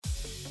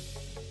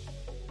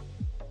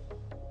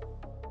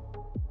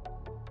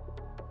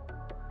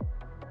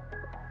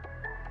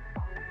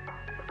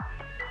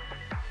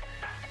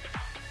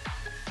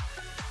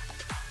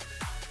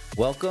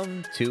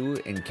Welcome to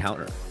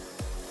Encounter.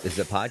 This is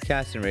a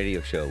podcast and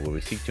radio show where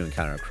we seek to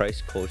encounter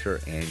Christ,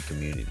 culture, and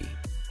community.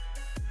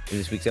 In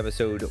this week's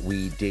episode,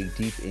 we dig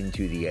deep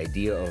into the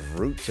idea of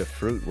root to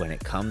fruit when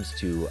it comes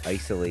to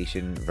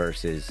isolation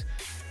versus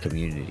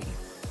community.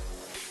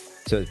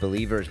 So as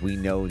believers, we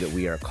know that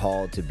we are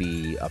called to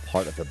be a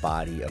part of the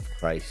body of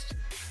Christ.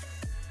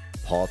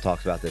 Paul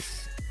talks about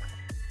this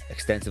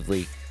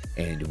extensively,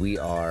 and we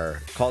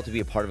are called to be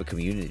a part of a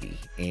community.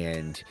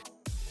 And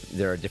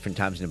there are different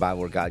times in the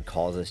Bible where God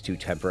calls us to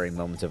temporary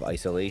moments of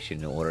isolation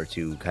in order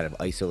to kind of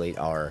isolate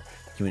our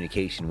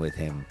communication with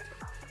Him.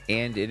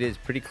 And it is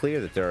pretty clear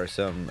that there are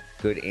some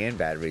good and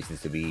bad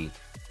reasons to be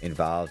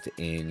involved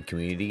in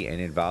community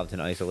and involved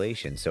in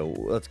isolation. So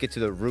let's get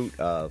to the root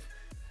of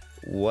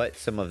what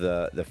some of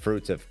the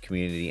fruits of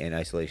community and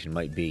isolation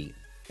might be.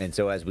 And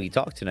so as we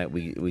talk tonight,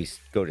 we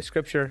go to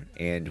Scripture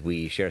and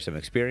we share some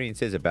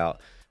experiences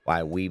about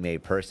why we may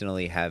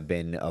personally have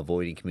been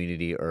avoiding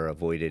community or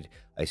avoided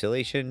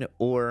isolation,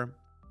 or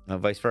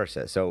vice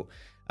versa. So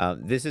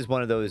this is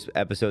one of those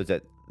episodes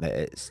that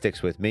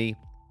sticks with me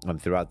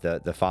throughout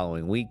the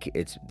following week.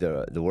 It's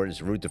the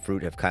words root to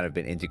fruit have kind of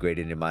been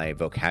integrated into my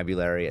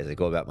vocabulary as I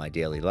go about my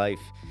daily life.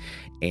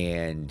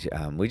 And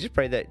we just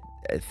pray that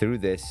through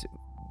this,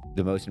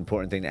 the most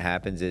important thing that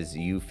happens is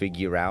you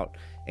figure out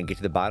and get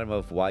to the bottom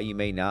of why you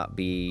may not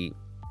be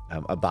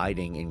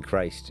abiding in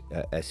Christ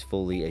as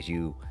fully as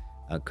you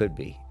could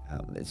be,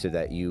 so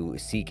that you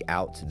seek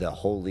out the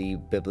holy,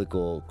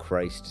 biblical,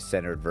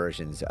 Christ-centered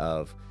versions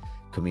of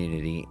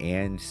community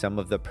and some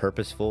of the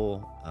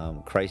purposeful,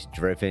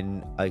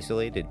 Christ-driven,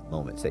 isolated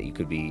moments that you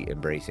could be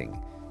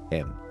embracing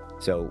Him.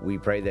 So we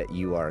pray that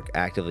you are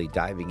actively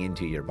diving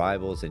into your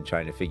Bibles and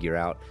trying to figure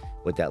out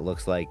what that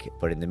looks like.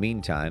 But in the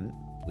meantime,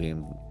 we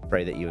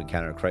pray that you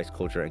encounter Christ,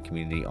 culture, and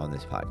community on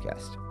this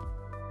podcast.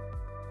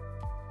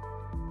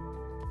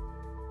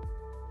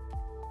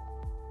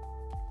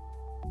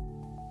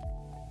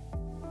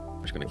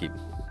 We're just going to keep...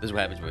 This is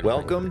what happens when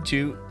Welcome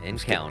to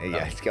Encounter.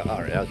 Yeah,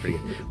 all right, that was pretty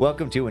good.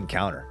 Welcome to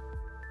Encounter.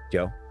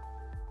 Joe,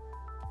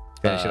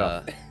 finish it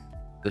off.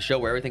 The show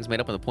where everything's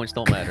made up and the points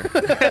don't matter.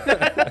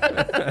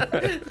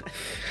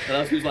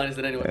 Whose line is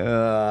it anyway?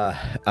 All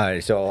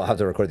right, so I'll have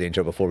to record the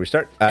intro before we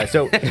start.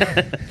 So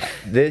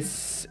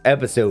this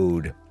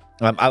episode,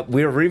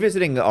 we're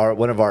revisiting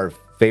one of our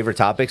favorite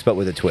topics, but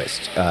with a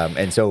twist.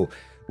 And so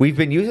we've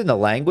been using the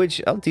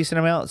language a decent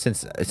amount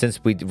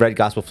since we read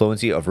Gospel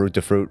Fluency of root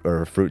to fruit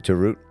or fruit to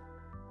root.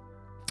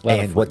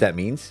 And what that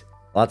means,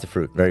 lots of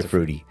fruit, very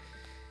fruity.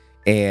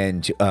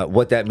 And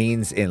what that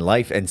means in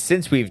life. And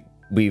since we've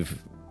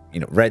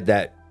read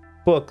that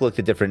book, looked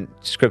at different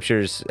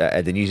scriptures,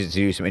 and then used it to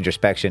do some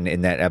introspection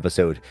in that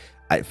episode,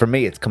 for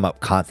me, it's come up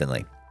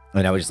constantly.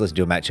 And I was just listening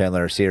to a Matt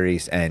Chandler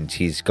series, and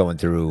he's going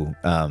through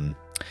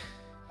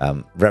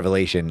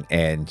Revelation,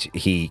 and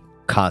he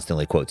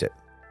constantly quotes it.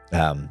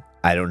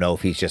 I don't know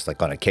if he's just like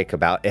on a kick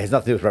about it. Has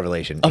nothing to do with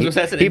Revelation.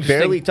 He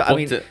barely. I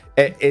mean,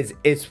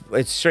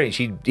 it's strange.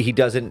 He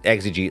doesn't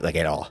exegete like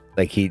at all.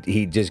 Like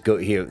he just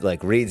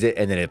like reads it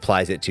and then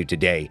applies it to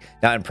today,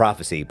 not in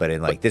prophecy, but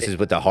in like this is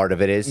what the heart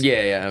of it is.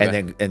 Yeah.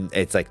 Okay. And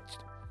it's like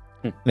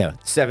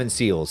 7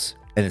 seals,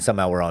 and then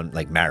somehow we're on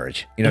like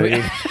marriage. You know what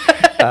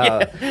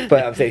I mean?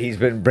 But I'm saying he's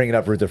been bringing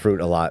up root to fruit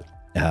a lot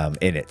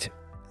in it.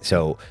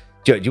 So,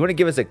 Joe, do you want to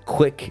give us a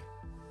quick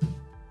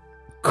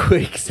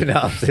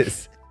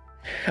synopsis?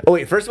 Oh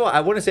wait! First of all,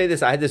 I want to say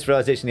this. I had this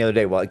realization the other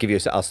day. Well,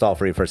 I'll stall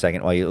for you for a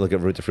second while you look at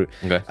root to fruit.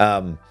 Okay.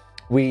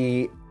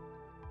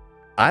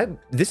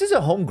 This is a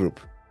home group.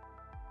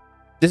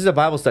 This is a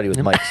Bible study with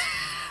mics.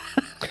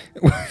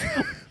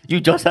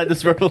 You just had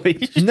this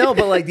revelation. No,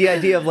 but like the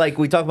idea of like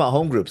we talk about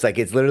home groups, like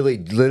it's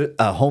literally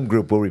a home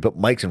group where we put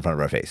mics in front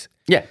of our face.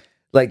 Yeah.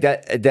 Like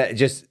that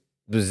just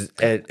was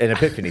an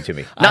epiphany to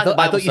me. Not the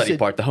Bible study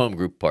part, the home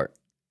group part.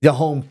 The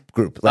home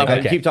group, like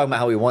Okay. we keep talking about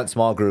how we want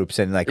small groups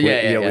and like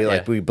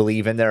we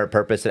believe in their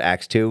purpose at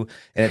Acts 2,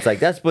 and it's like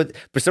that's what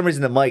for some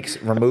reason the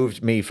mics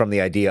removed me from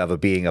the idea of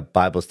it being a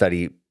Bible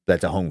study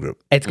that's a home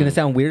group. It's gonna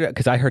sound weird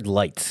because I heard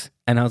lights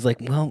and I was like,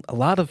 well, a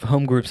lot of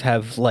home groups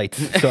have lights,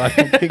 so I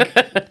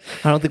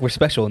don't think we're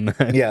special in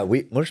that. Yeah,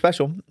 we're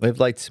special. We have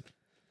lights,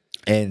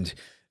 and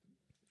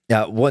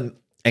one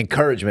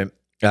encouragement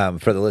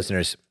for the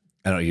listeners.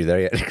 I don't know you there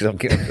yet because I'm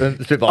getting.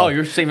 Oh,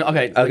 you're saying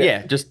okay.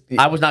 Yeah, just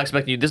I was not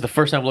expecting you. This is the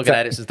first time looking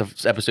at it since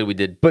the episode we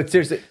did. But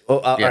seriously,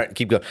 all right,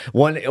 keep going.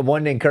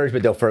 One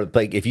encouragement though for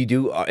like if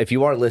you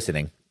are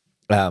listening,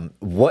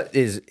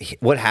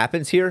 what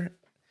happens here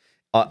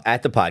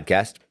at the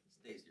podcast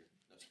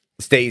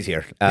stays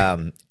here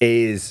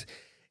is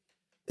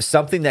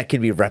something that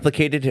can be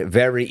replicated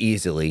very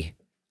easily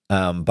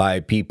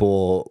by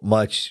people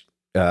much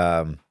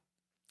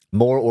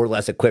more or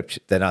less equipped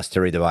than us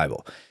to read the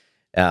Bible.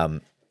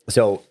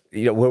 So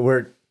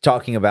we're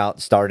talking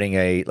about starting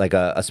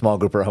a small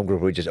group or a home group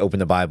where we just open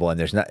the Bible, and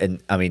there's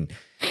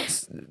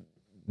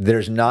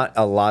not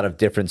a lot of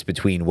difference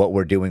between what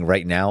we're doing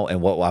right now and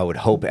what I would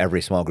hope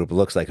every small group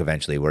looks like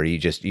eventually, where you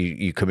just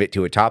you commit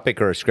to a topic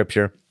or a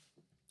scripture.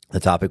 The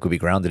topic would be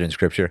grounded in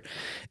scripture,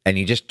 and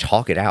you just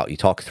talk it out. You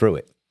talk through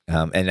it.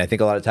 And I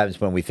think a lot of times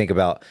when we think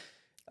about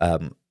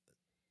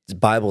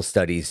Bible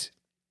studies,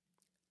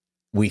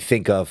 we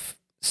think of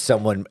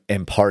someone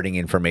imparting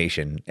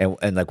information,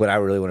 and like what I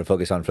really want to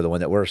focus on for the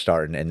one that we're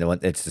starting, and the one,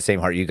 it's the same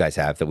heart you guys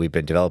have that we've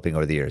been developing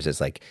over the years. It's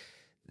like,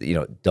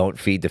 don't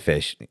feed the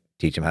fish,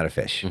 teach them how to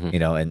fish.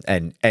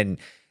 And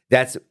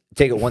that's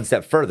take it one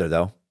step further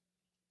though.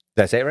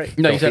 Did I say it right?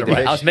 No, you said it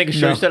right. I was making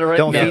sure you said it right.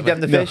 Don't feed them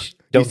the fish.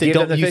 Don't give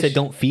them the fish. You said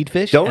don't feed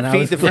fish. Don't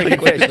feed the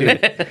freaking fish,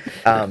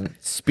 dude.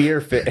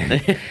 Spear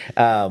fish.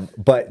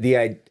 But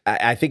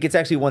I think it's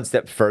actually one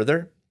step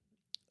further.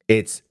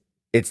 It's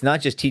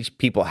not just teach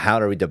people how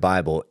to read the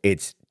Bible.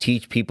 It's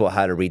teach people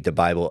how to read the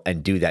Bible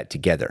and do that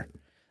together.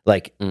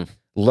 Like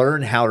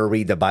learn how to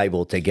read the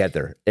Bible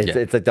together.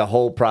 It's like the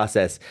whole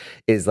process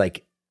is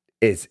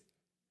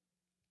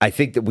I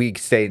think that we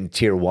stay in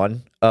tier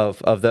one of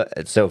the,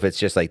 so if it's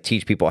just like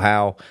teach people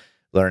how,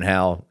 learn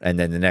how, and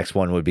then the next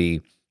one would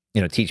be,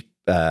 teach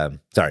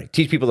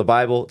people the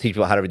Bible, teach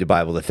people how to read the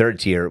Bible. The third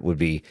tier would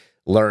be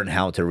learn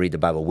how to read the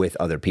Bible with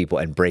other people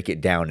and break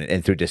it down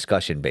and through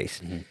discussion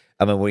based.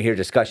 I mean, when we hear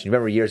discussion,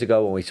 remember years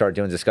ago when we started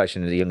doing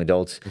discussion to the young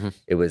adults,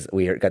 it was,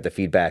 got the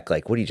feedback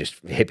like, what are you just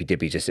hippy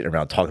dippy just sitting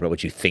around talking about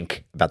what you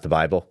think about the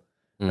Bible?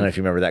 I don't know if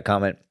you remember that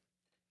comment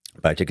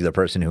by a particular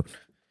person who,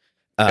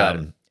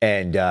 I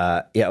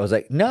was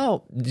like,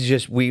 no,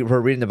 just we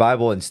were reading the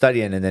Bible and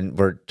studying, and then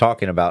we're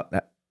talking about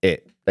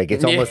it. Like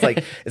it's almost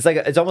like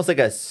it's almost like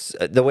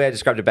the way I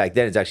described it back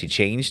then. It's actually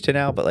changed to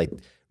now, but like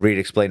read,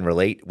 explain,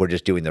 relate. We're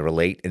just doing the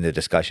relate in the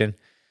discussion,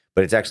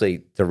 but it's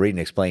actually the read and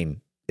explain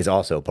is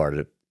also part of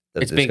it.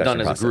 It's being done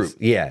as a group.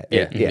 Yeah.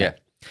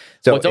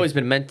 So it's always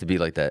been meant to be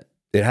like that.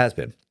 It has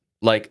been.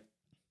 Like,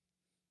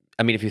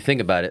 I mean, if you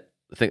think about it,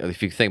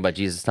 if you think about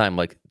Jesus' time,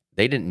 like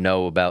they didn't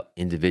know about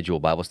individual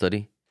Bible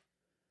study.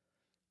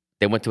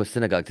 They went to a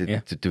synagogue to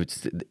do.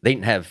 They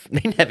didn't have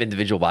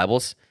individual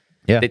Bibles.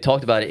 Yeah, they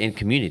talked about it in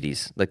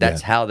communities. Like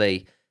that's how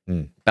they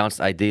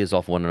bounced ideas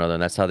off one another,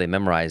 and that's how they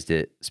memorized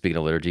it. Speaking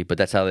of liturgy, but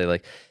that's how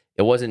they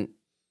it wasn't.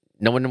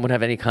 No one would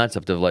have any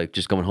concept of like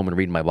just going home and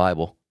reading my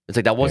Bible. It's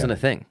like that wasn't a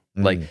thing.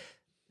 Like,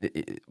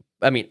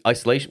 I mean,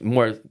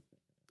 more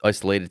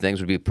isolated things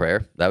would be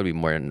prayer. That would be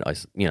more in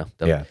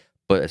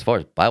But as far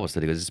as Bible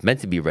study goes, it's meant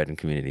to be read in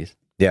communities.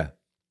 Yeah.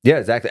 Yeah,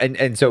 exactly.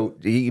 And so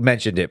you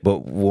mentioned it,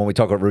 but when we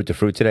talk about root to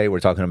fruit today, we're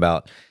talking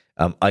about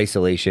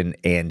isolation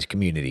and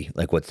community.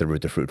 Like what's the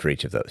root to fruit for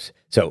each of those?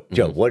 So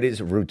Joe, what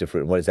is root to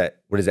fruit? What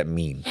does that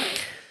mean?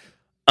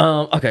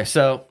 Okay,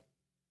 so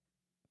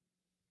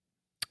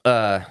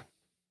I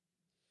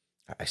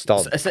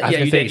stalled.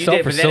 You did.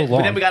 For so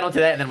long. But then we got onto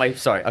that, and then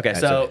sorry. Okay,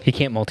 so he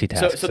can't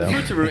multitask. So the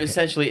root to root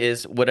essentially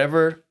is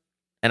whatever,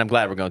 and I'm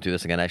glad we're going through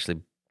this again,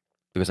 actually,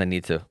 because I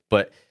need to.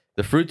 But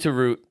the fruit to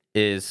root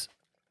is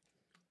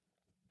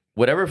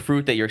whatever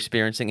fruit that you're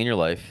experiencing in your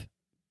life,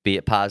 be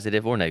it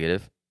positive or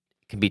negative,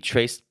 can be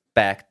traced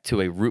back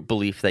to a root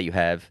belief that you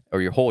have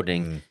or you're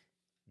holding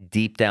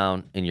deep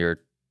down in your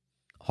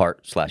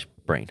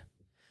heart/brain.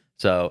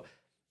 So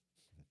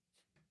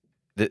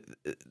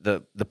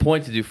the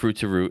point to do fruit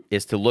to root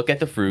is to look at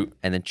the fruit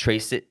and then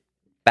trace it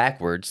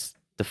backwards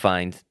to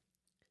find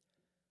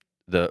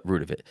the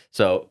root of it.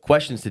 So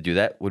questions to do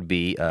that would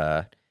be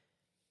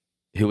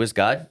who is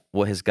God?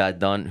 What has God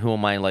done? Who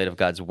am I in light of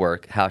God's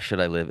work? How should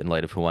I live in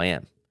light of who I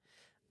am?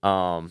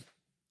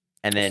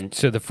 And then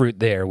so the fruit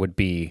there would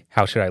be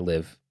how should I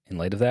live in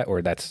light of that,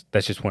 or that's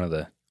just one of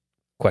the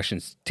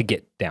questions to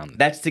get down.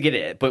 That's to get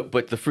it. But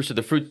the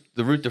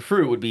root to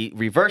fruit would be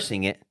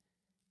reversing it.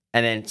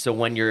 And then so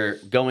when you're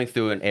going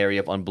through an area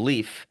of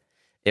unbelief,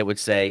 it would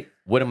say,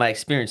 what am I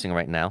experiencing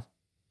right now?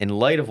 In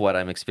light of what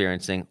I'm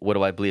experiencing, what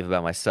do I believe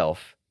about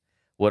myself?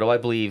 What do I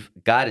believe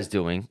God is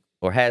doing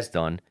or has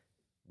done?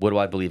 What do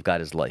I believe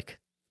God is like?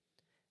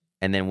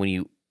 And then when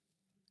you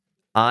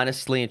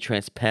honestly and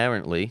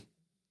transparently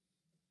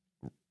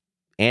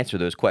answer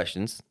those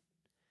questions,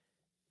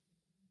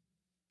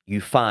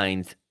 you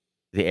find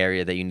the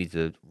area that you need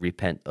to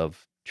repent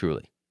of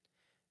truly.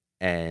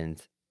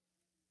 And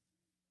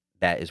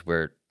that is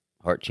where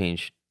heart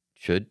change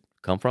should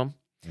come from.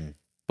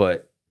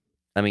 But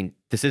I mean,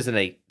 this is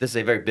a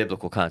very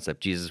biblical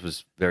concept. Jesus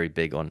was very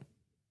big on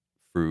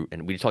fruit,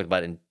 and we talked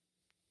about it in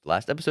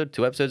last episode,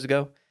 2 episodes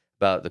ago,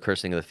 about the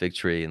cursing of the fig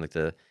tree, and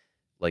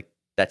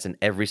that's in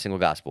every single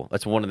gospel.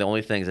 That's one of the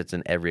only things that's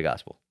in every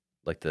gospel,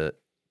 like the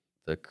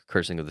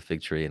cursing of the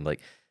fig tree, and like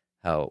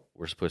how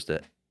we're supposed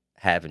to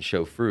have and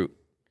show fruit,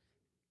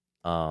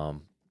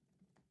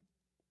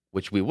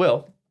 which we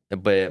will,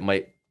 but it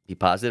might be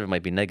positive, it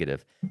might be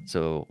negative.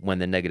 So when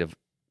the negative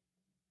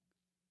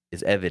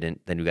is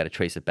evident, then you got to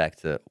trace it back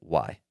to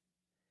why,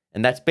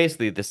 and that's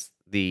basically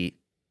the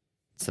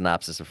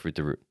synopsis of fruit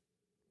to root.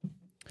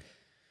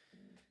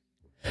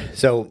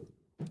 So,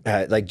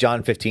 like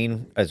John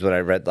 15 is what I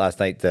read last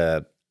night.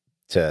 I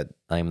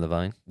am the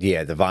vine.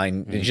 Yeah, the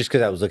vine. Just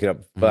because I was looking up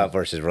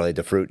verses related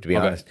to fruit, to be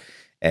honest,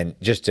 and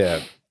just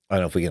to, I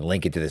don't know if we can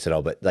link it to this at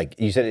all, but like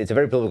you said, it's a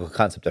very biblical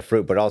concept of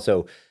fruit. But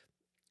also,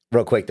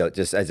 real quick though,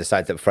 just as a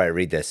side step before I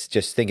read this,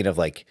 just thinking of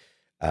like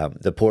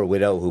the poor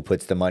widow who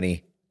puts the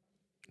money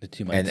The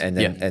 2 and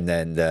mites.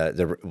 then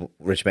the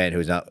rich man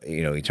who's not,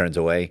 he turns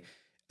away,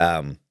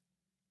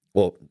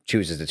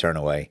 chooses to turn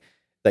away.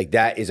 Like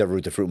that is a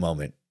root to fruit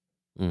moment.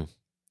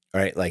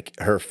 Right? Like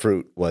her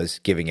fruit was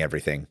giving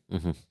everything,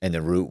 and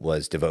the root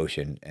was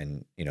devotion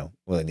and,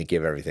 willing to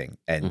give everything.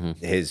 And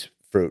his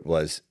fruit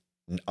was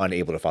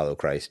unable to follow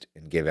Christ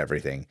and give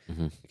everything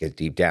because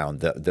deep down,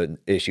 the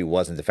issue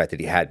wasn't the fact that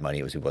he had money,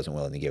 it was he wasn't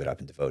willing to give it up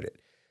and devote it.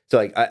 So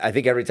like, I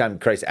think every time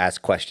Christ asks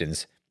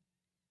questions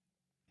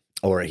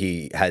or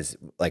he has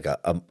like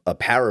a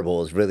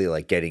parable is really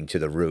like getting to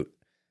the root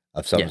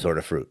of some sort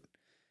of fruit.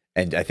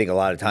 And I think a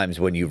lot of times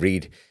when you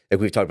read, like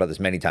we've talked about this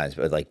many times,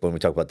 but like when we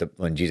talk about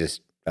when Jesus,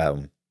 I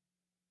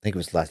think it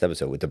was last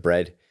episode with the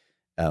bread,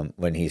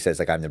 when he says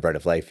like, I'm the bread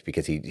of life,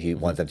 because he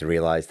wants them to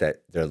realize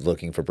that they're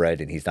looking for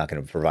bread and he's not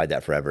going to provide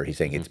that forever. He's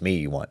saying, it's me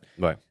you want.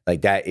 Right.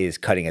 Like that is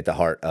cutting at the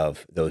heart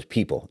of those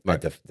people.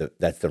 Right.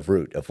 That's the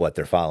root of what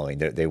they're following.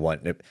 They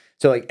want,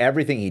 so like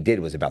everything he did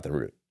was about the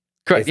root.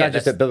 Correct. It's not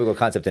just a biblical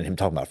concept in him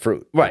talking about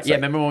fruit. Right. It's Yeah. like,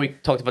 Remember when we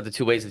talked about the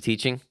 2 ways of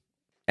teaching,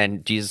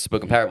 and Jesus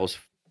spoke in parables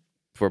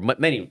for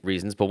many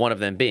reasons, but one of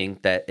them being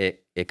that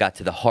it got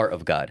to the heart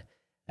of God,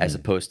 as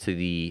opposed to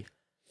the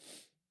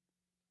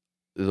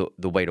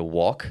way to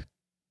walk.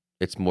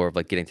 It's more of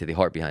like getting to the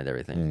heart behind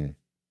everything.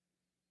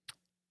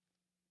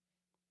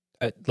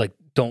 Like,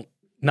 don't,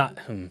 not,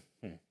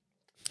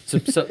 So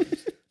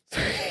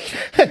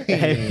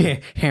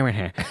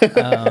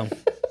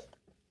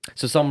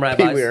so some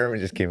rabbis, Pee Wee Herman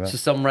just came out. so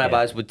some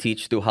rabbis would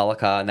teach through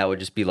halakha, and that would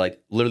just be like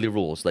literally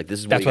rules. Like this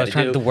is what that's you what I was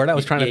gotta trying. do. The word I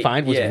was trying to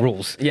find was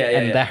rules. Yeah,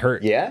 and that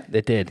hurt. Yeah?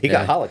 It did. He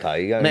got halakha.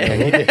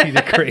 He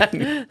did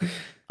great.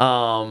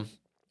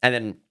 And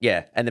then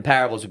and the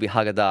parables would be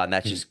Haggadah, and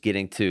that's just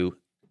getting to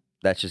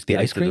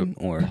ice cream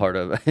the or part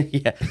of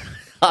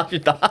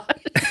Haggadah.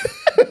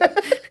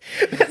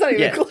 That's not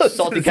even close.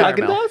 Salty It's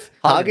caramel.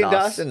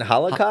 Haagen-Dazs and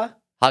halakha.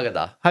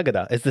 Haggadah.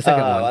 Haggadah is the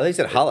second one. They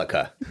said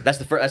halakha. That's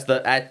the first.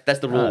 That's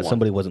the rule one.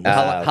 Somebody wasn't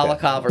listening. okay.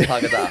 Halakha versus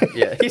Haggadah.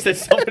 Yeah, he said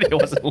somebody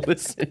wasn't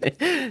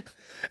listening.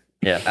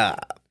 Yeah,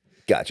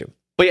 Gotcha.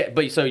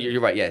 but so you're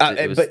right. Yeah,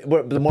 it was,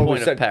 but the more we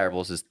point start, of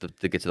parables is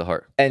to get to the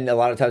heart. and a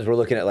lot of times we're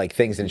looking at like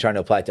things and trying to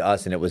apply it to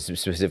us, and it was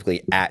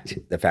specifically at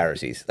the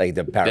Pharisees, like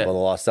the parable of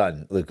the lost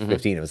son, Luke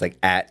 15. It was like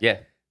at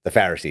the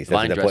Pharisees.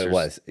 That's Vine what the point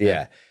was.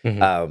 dressers.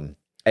 Yeah.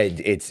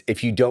 And it's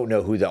if you don't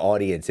know who the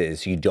audience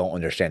is, you don't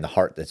understand the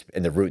heart that's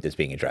and the root that's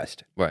being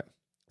addressed. Right.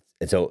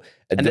 And so,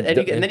 And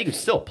then you can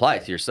still apply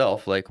it to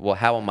yourself. Like, well,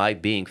 how am I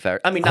being fair?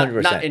 I mean, not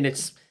 100%. in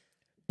its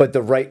but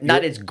the right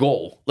not its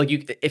goal. Like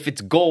if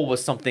its goal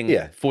was something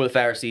Yeah. for the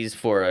Pharisees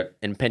for an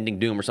impending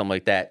doom or something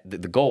like that, the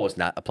goal was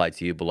not applied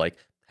to you. But like,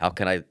 how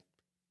can I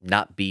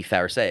not be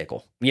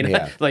Pharisaical? You know,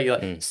 Yeah.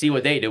 like see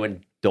what they do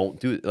and don't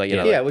do like you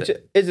know. yeah, like which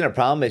isn't a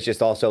problem. It's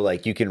just also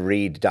like you can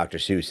read Dr.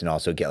 Seuss and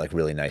also get like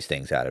really nice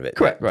things out of it.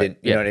 Correct, Like, right,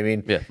 You know what I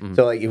mean? Yeah, mhm.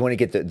 So like you want to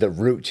get the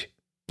root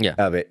Yeah.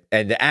 of it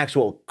and the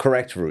actual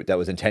correct root that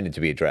was intended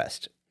to be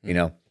addressed. You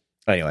know.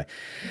 Anyway,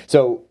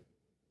 so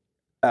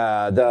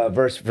the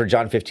verse for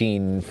John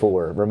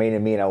 15:4: "Remain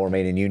in me, and I will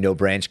remain in you. No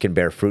branch can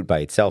bear fruit by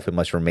itself; it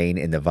must remain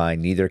in the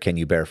vine. Neither can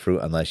you bear fruit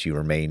unless you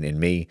remain in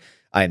me.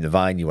 I am the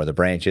vine; you are the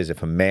branches.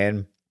 If a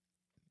man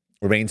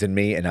remains in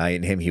me and I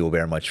in him, he will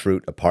bear much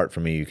fruit. Apart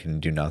from me, you can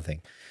do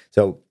nothing."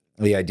 So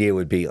the idea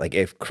would be like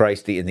if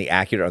Christ, in the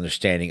accurate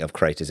understanding of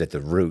Christ is at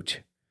the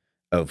root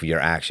of your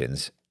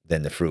actions,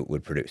 then the fruit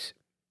would produce.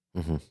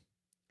 Mm-hmm.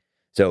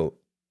 So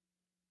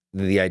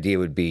the idea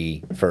would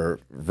be for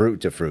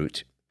root to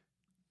fruit,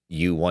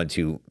 you want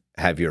to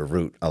have your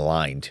root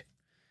aligned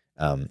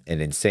and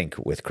in sync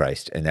with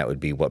Christ, and that would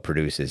be what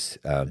produces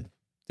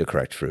the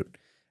correct fruit.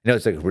 I know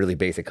it's like a really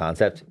basic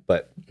concept,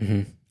 but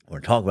when we're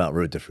talking about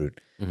root to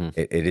fruit,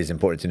 it is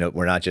important to note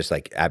we're not just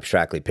like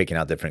abstractly picking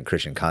out different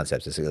Christian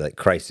concepts. It's like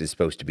Christ is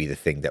supposed to be the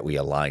thing that we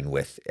align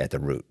with at the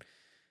root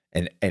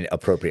and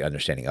appropriate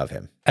understanding of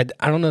him. I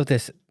don't know if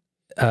this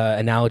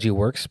analogy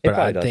works, but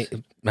I probably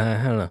think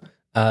I don't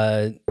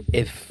know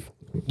if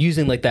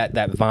using like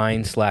that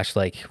vine /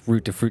 like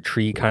root to fruit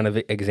tree kind of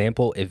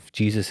example. If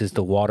Jesus is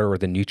the water or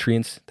the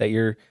nutrients that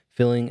you're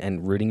filling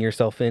and rooting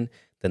yourself in,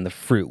 then the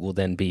fruit will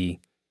then be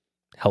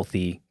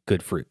healthy,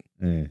 good fruit.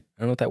 I don't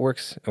know if that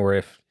works or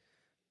if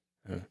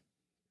I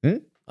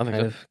think kind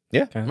so. of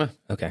Yeah. kind of-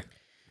 okay.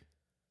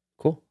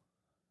 Cool.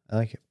 I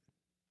like it.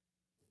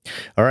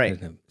 All right.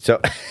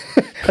 So I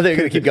thought you were going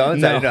to keep going.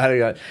 So I didn't know how to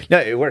go. No,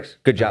 it works.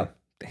 Good job.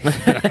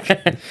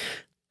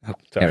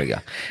 There we go.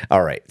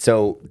 All right.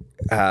 So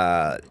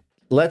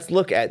let's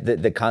look at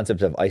the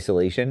concept of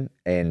isolation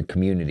and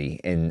community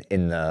in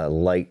the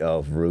light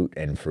of root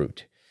and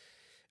fruit.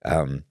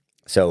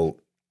 So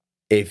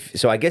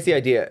I guess the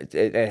idea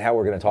and how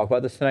we're going to talk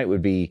about this tonight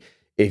would be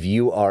if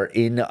you are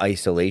in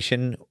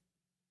isolation,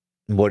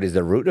 what is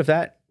the root of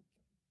that?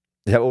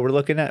 Is that what we're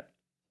looking at?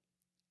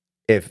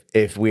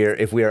 If we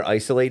are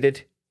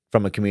isolated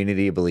from a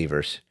community of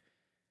believers,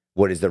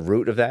 what is the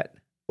root of that?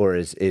 Or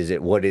is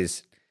it what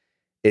is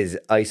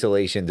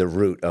isolation the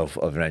root of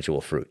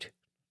eventual fruit?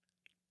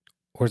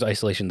 Or is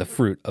isolation the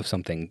fruit of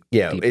something?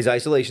 Yeah, deep? is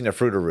isolation the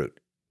fruit or root?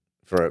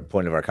 For a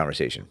point of our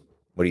conversation.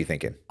 What are you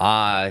thinking?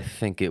 I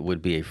think it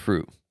would be a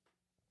fruit.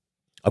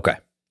 Okay.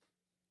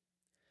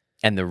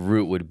 And the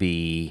root would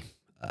be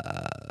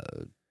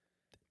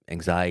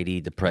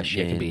anxiety,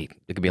 depression. It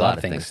could be a lot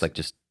of things. Like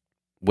just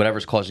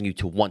whatever's causing you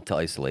to want to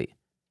isolate.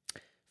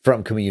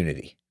 From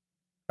community,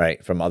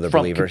 right? From other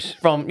believers.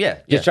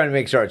 Just trying to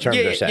make sure our terms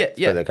are set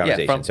for the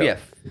conversation.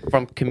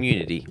 From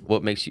community.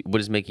 What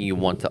is making you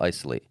want to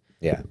isolate?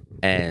 Yeah.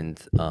 And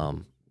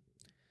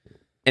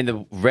in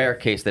the rare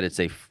case that it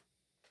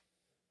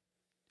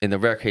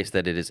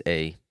is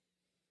a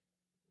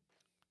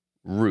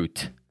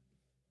root.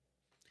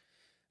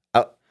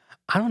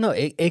 I don't know.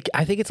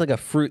 I think it's like a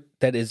fruit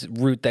that is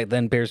root that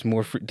then bears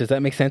more fruit. Does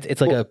that make sense?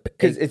 It's like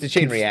because it's a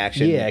chain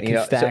reaction. Yeah, it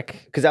can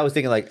stack. Because I was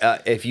thinking like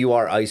if you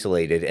are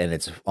isolated and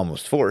it's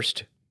almost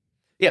forced.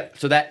 Yeah.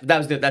 So that's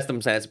what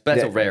I'm saying.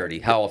 That's a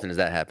rarity. How often is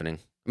that happening?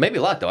 Maybe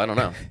a lot though. I don't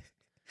know.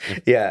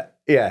 Yeah.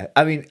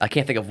 I mean, I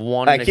can't think of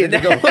one. I can't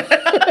think of.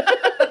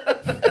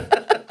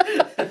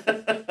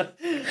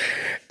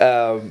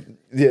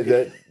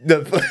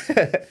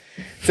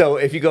 So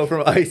if you go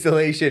from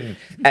isolation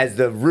as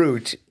the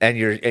root and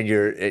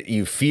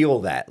you feel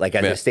that like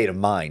as a state of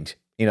mind,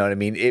 you know what I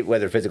mean?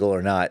 Whether physical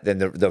or not, then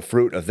the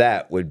fruit of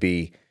that would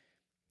be,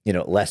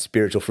 less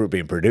spiritual fruit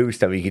being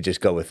produced. I mean, you could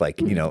just go with like,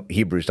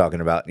 Hebrews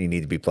talking about you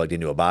need to be plugged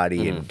into a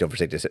body and don't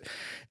forsake this.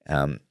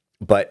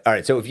 But all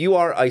right, so if you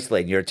are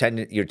isolated,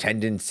 your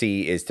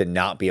tendency is to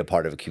not be a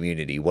part of a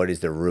community. What is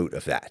the root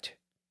of that?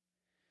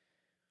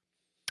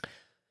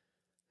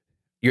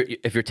 Your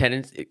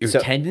tendency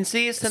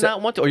is to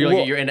not want to, or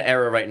you're in an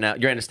era right now.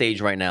 You're in a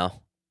stage right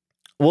now.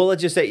 Well,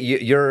 let's just say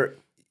you're.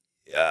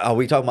 Are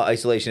we talking about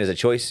isolation as a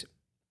choice?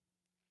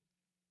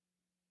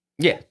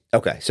 Yeah.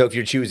 Okay, so if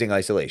you're choosing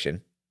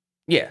isolation,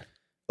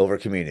 over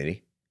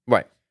community,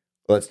 right?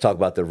 Let's talk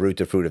about the root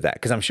to fruit of that,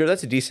 because I'm sure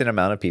that's a decent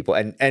amount of people.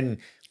 And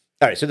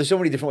all right, so there's so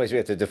many different ways we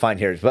have to define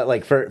here, but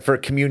like for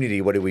community,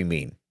 what do we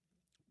mean?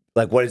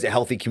 Like, what does a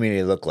healthy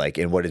community look like,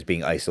 and what does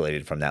being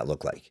isolated from that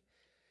look like?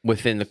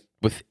 Within the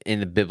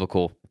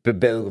biblical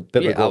biblical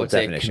I would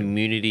definition. say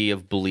community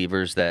of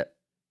believers that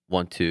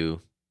want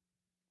to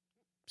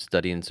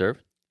study and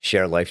serve,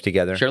 share life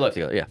together.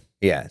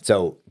 Yeah.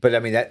 So, but I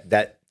mean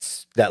that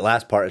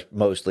last part is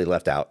mostly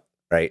left out,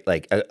 right?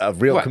 Like a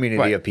real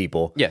community of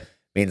people. Yeah,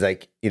 means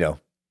like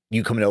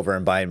you coming over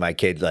and buying my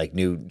kid like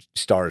new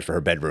stars for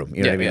her bedroom.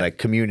 You know what I mean? Like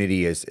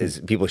community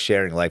is people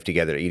sharing life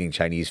together, eating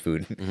Chinese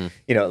food.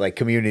 Mm-hmm. Like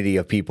community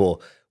of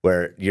people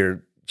where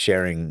you're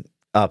sharing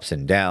ups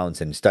and downs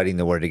and studying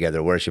the word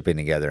together, worshiping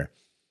together,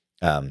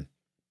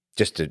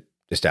 just to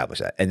establish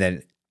that. And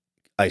then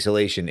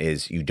isolation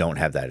is you don't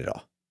have that at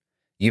all.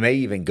 You may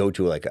even go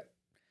to like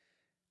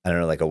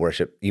a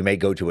worship. You may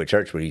go to a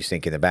church where you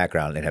sink in the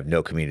background and have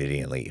no community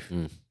and leave.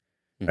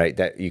 Right?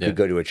 That you could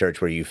go to a church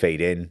where you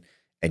fade in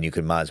and you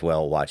could might as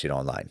well watch it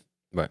online.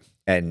 Right.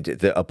 And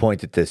a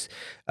point that this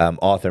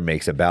author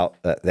makes about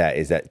that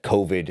is that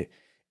COVID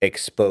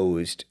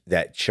exposed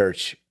that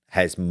church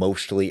has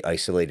mostly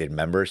isolated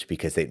members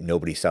because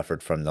nobody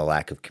suffered from the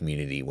lack of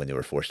community when they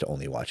were forced to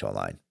only watch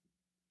online.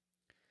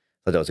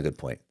 So that was a good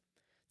point.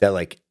 That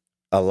like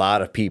a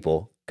lot of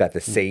people got the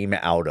same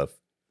out of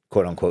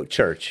quote unquote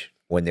church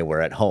when they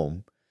were at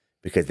home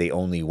because they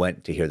only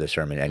went to hear the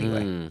sermon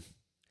anyway.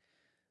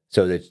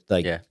 So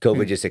that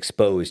COVID just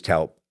exposed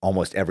how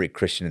almost every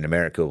Christian in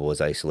America was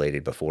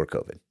isolated before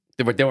COVID.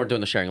 They weren't doing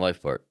the sharing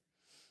life part.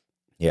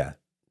 Yeah.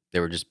 They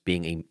were just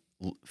being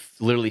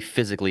literally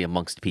physically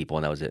amongst people,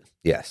 and that was it.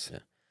 Yes.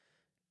 Yeah.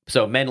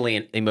 So mentally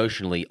and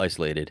emotionally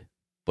isolated,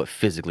 but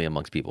physically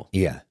amongst people.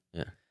 Yeah.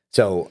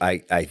 So I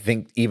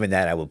think even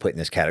that I would put in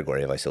this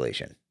category of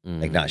isolation,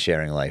 like not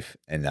sharing life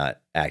and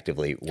not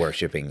actively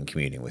worshiping and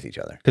communing with each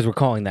other. Because we're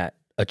calling that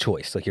a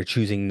choice. Like you're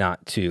choosing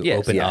not to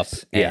open up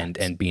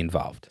and be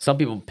involved. Some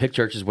people pick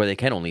churches where they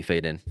can only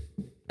fade in.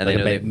 And like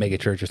a mega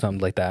church or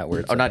something like that. Where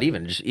it's not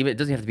even. It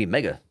doesn't have to be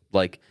mega.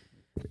 Like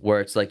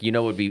where it's like,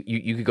 would be,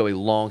 you could go a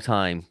long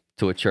time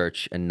to a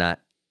church and not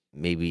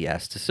maybe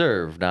asked to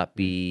serve, not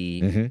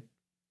be,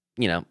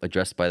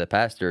 addressed by the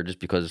pastor just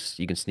because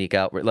you can sneak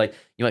out. Like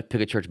you might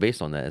pick a church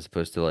based on that as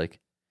opposed to like.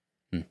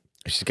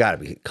 It's got to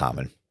be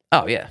common.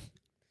 Oh, yeah.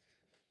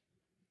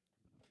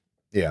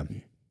 Yeah.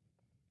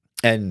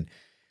 And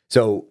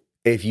so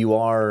if you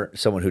are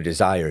someone who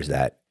desires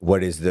that,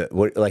 we'll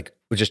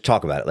just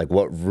talk about it. Like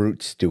what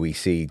roots do we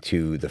see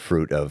to the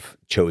fruit of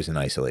chosen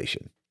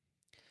isolation?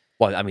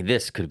 Well, I mean,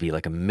 this could be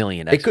like a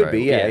million. It could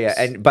be, yeah.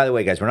 And by the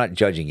way, guys, we're not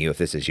judging you if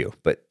this is you,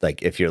 but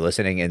like if you're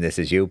listening and this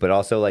is you, but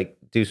also like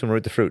do some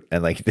root to fruit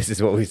and like this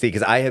is what we see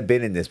because I have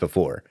been in this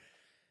before.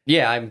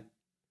 Yeah,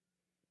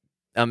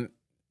 I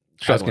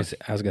was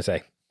gonna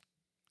say,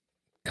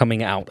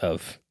 coming out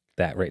of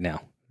that right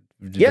now.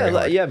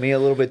 Yeah, me a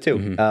little bit too.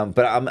 Mm-hmm.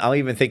 But I'm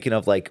even thinking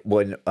of like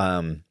when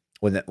the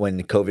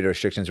COVID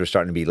restrictions were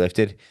starting to be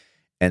lifted,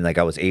 and like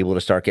I was able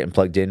to start getting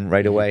plugged in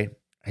right away.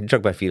 I can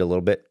drug my feet a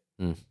little bit.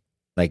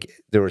 Like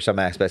there were some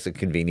aspects of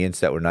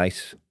convenience that were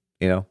nice,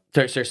 So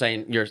you're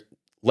saying you're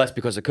less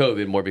because of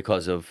COVID, more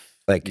because of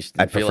Like Just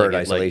I feel preferred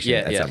like it, like, isolation yeah,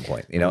 at yeah. some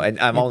point, you know. And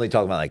I'm only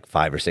talking about like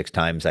 5 or 6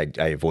 times I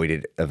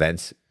avoided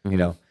events, you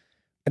know.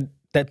 And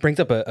that brings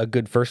up a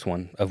good first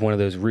one of one of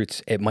those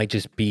roots. It might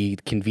just be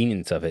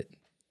convenience of it.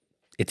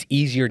 It's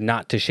easier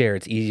not to share.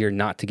 It's easier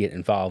not to get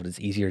involved. It's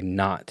easier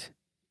not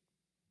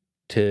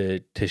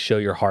to show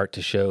your heart,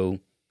 to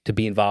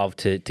be involved,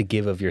 to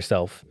give of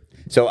yourself.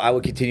 So I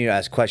would continue to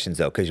ask questions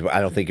though, because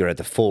I don't think you're at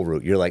the full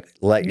root. You're like,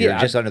 you're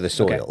just under the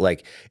soil. okay.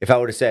 Like if I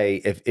were to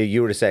say, if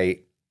you were to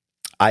say,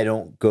 I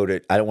don't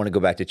want to go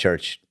back to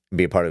church and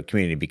be a part of a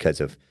community because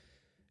of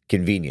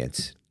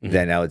convenience,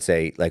 then I would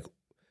say, like,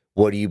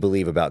 what do you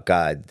believe about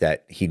God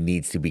that he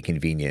needs to be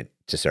convenient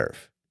to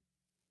serve?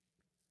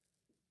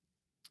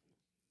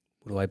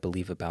 What do I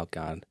believe about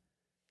God?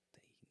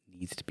 That he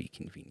needs to be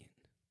convenient.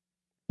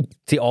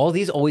 See, all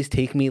these always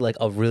take me like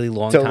a really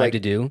long time to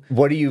do.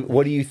 What do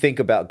you think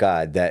about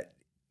God that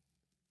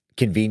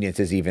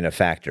convenience is even a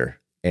factor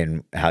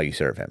in how you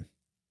serve him?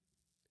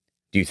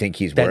 Do you think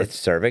he's worth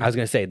serving? I was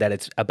going to say that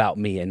it's about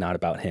me and not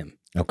about him.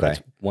 Okay.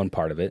 That's one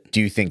part of it. Do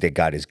you think that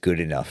God is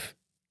good enough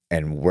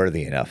and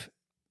worthy enough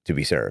to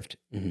be served,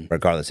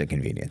 regardless of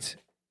convenience?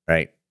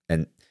 Right.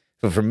 And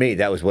but for me,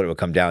 that was what it would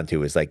come down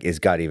to is like, is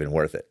God even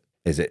worth it?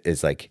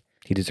 Is like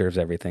He deserves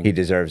everything. he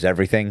deserves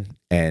everything.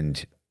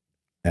 And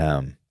I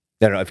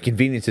don't know if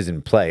convenience is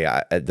in play.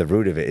 The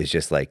root of it is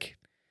just like,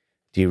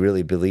 do you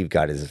really believe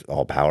God is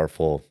all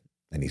powerful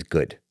and he's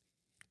good?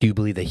 Do you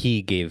believe that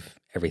he gave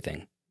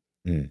everything?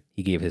 Mm.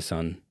 He gave his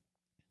son.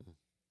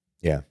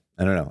 Yeah.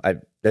 I don't know.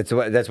 That's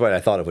what I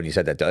thought of when you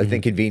said that. I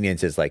think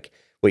convenience is like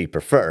what you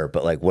prefer,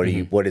 but like,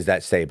 what does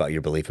that say about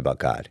your belief about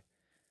God?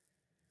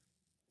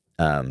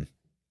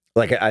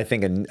 Like I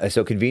think,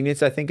 so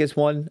convenience, I think is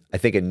one. I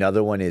think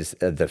another one is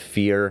the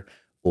fear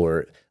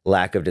or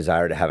lack of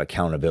desire to have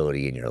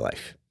accountability in your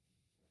life.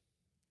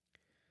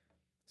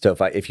 So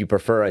if you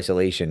prefer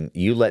isolation,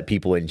 you let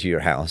people into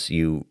your house.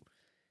 You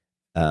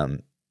know,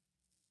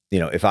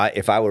 if I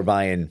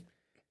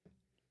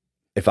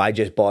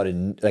just bought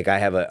like I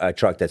have a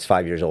truck that's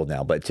 5 years old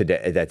now, but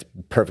today that's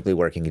perfectly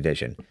working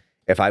condition.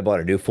 If I bought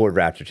a new Ford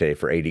Raptor today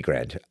for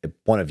 $80,000,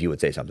 one of you would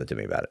say something to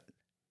me about it.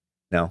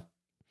 No?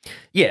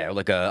 Yeah,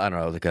 like I don't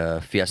know, like a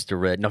Fiesta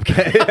Red. No, I'm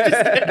kidding.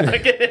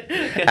 I'm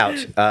kidding.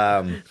 Ouch.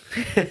 No,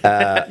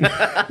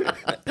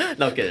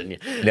 I'm kidding.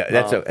 No,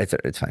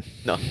 it's fine.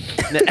 No.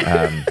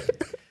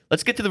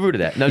 Let's get to the root of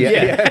that. No,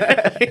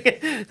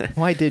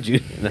 Why did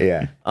you?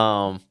 Yeah.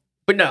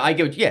 But no, I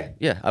get what, yeah.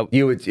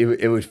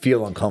 It would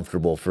feel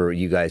uncomfortable for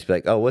you guys to be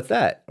like, oh, what's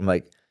that? I'm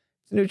like,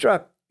 it's a new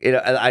truck. You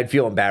know, I'd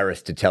feel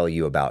embarrassed to tell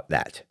you about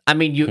that. I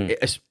mean, yeah.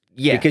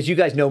 Because you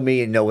guys know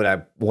me and know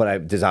what I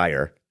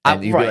desire.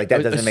 And you'd be like,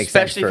 that doesn't make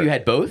sense. Especially if you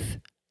had both.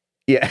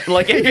 Yeah.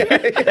 Like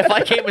if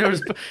I came and it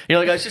was, you're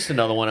like, oh, it's just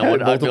another one.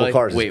 Multiple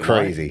cars is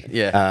crazy. What?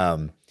 Yeah.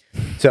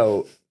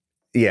 So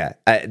yeah,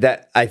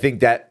 I think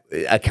that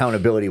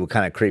accountability would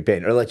kind of creep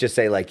in. Or let's just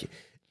say like,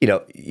 you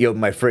know,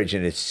 my fridge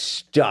and it's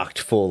stocked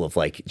full of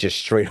like just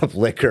straight up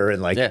liquor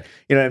and like, you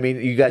know what I mean?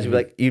 You guys would be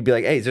like, you'd be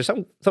like, hey, is there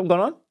something going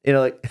on? You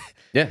know, like,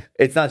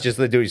 it's not just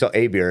the do yourself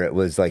a beer. It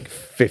was like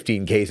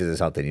 15 cases or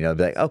something, you know,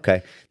 be like,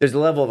 okay, there's a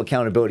level of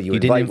accountability. You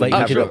didn't invite me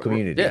to a community.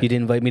 community. You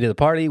didn't invite me to the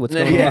party. What's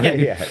going on?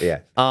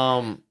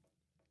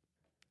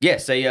 Yeah.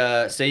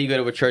 Say you go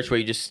to a church where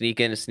you just sneak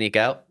in and sneak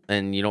out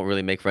and you don't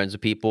really make friends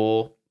with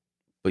people,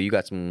 but you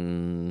got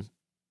some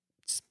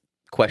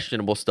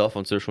questionable stuff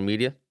on social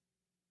media.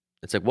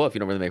 It's like, well, if you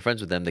don't really make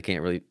friends with them, they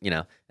can't really, you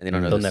know, and they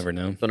don't know. They'll never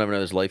know. They'll never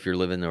know this life you're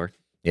living, or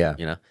you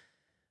know,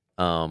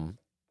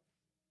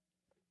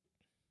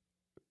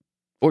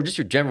 or just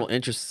your general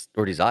interests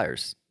or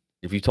desires.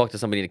 If you talk to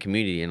somebody in a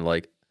community and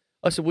like,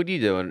 oh, so what do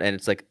you do? And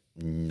it's like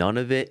none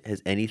of it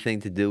has anything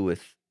to do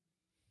with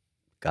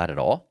God at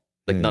all.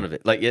 Like none of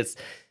it. Like it's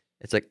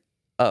like,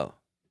 oh,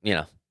 you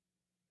know,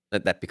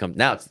 that becomes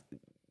now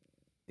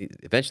it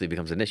eventually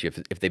becomes an issue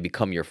if they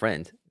become your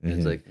friend. And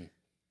it's like,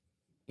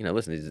 you know,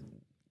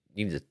 listen.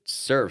 You need to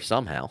serve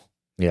somehow.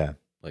 Yeah.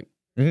 Like,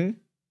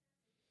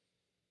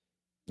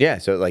 yeah.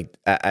 So like,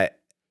 I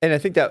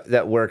think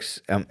that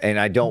works. And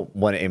I don't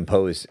want to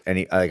impose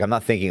any, like, I'm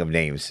not thinking of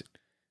names.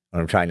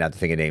 I'm trying not to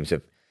think of names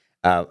of,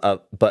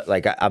 but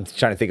like, I'm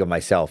trying to think of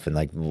myself and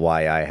like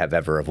why I have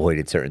ever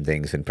avoided certain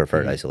things and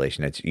preferred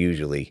isolation. It's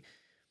usually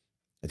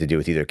to do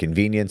with either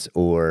convenience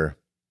or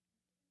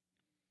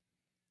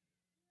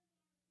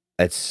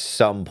at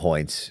some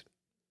points,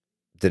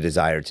 the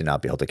desire to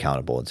not be held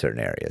accountable in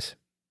certain areas.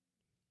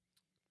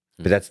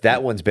 But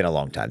that one's been a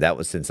long time. That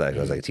was since I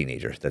was like a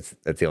teenager. That's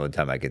the only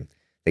time I can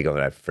think of it.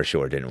 I for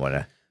sure didn't want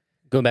to.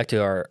 Going back to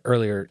our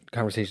earlier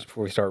conversation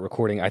before we start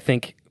recording, I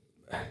think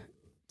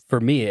for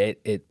me,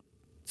 it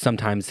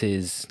sometimes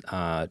is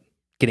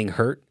getting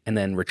hurt and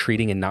then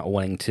retreating and not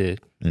wanting to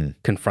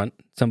confront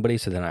somebody.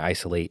 So then I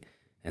isolate,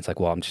 and it's like,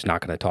 well, I'm just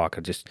not going to talk.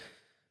 I just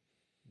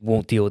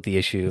won't deal with the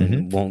issue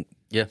and won't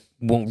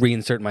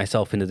reinsert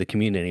myself into the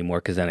community anymore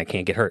because then I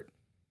can't get hurt.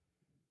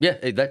 Yeah,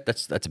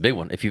 that's a big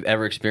one. If you've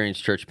ever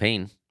experienced church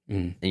pain,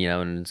 and, you know,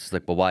 and it's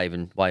like, well, why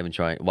even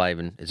try? Why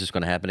even? It's just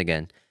going to happen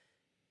again.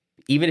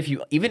 Even if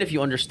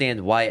you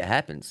understand why it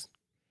happens,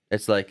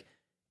 It's like,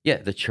 yeah,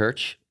 the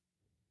church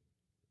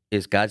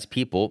is God's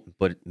people,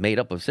 but made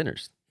up of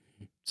sinners.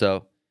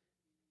 So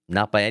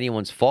not by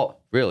anyone's fault,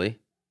 really,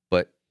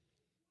 but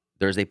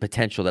there's a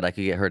potential that I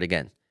could get hurt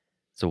again.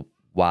 So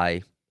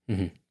why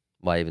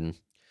even?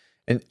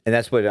 And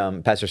that's what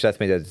Pastor Seth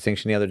made a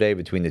distinction the other day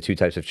between the two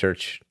types of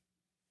churches.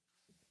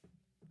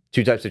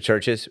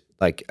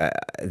 Like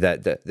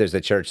that there's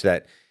a church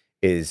that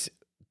is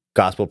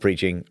gospel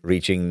preaching,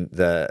 reaching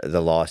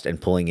the lost, and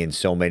pulling in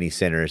so many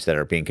sinners that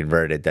are being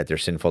converted that their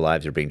sinful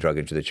lives are being dragged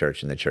into the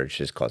church, and the church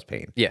just cause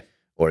pain. Yeah.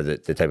 Or the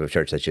type of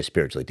church that's just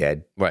spiritually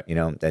dead, Right.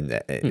 and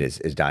that is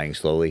dying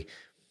slowly.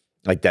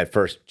 Like that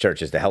first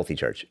church is the healthy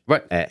church,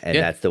 Right. And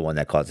that's the one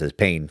that causes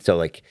pain. So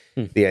like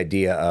the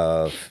idea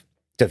of,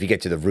 so if you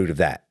get to the root of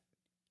that,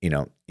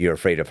 you're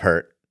afraid of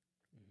hurt.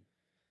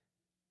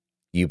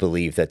 You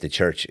believe that the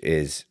church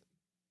is,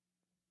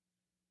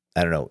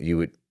 I don't know,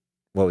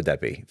 what would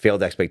that be?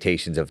 Failed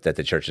expectations of that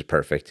the church is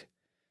perfect.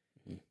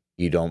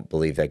 You don't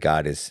believe that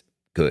God is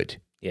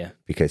good. Yeah.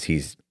 Because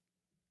his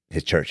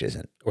church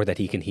isn't. Or that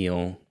he can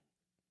heal,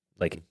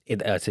 like,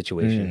 in a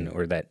situation,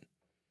 or that.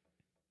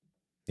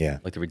 Yeah.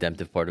 Like the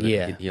redemptive part of it.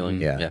 Yeah.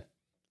 Healing. Yeah.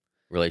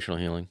 Relational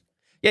healing.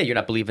 Yeah, you're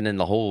not believing in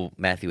the whole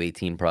Matthew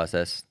 18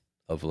 process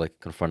of like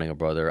confronting a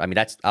brother. I mean,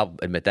 I'll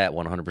admit that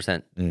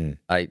 100%.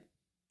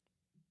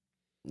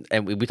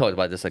 And we talked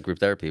about this like group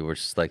therapy, where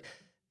it's just like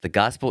the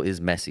gospel is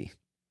messy.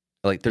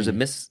 Like there's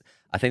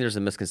I think there's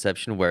a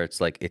misconception where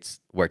it's like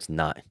where it's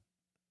not.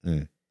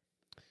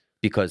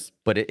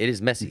 But it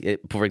is messy.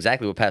 For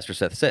exactly what Pastor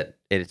Seth said.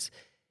 It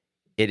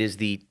is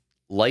the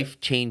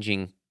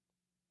life-changing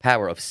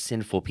power of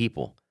sinful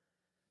people.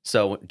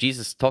 So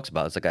Jesus talks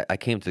about it's like I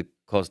came to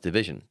cause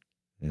division.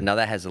 Now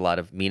that has a lot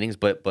of meanings,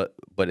 but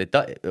it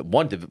does.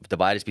 One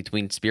divide is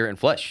between spirit and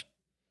flesh,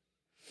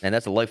 and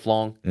that's a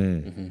lifelong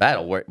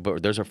battle where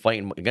those are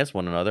fighting against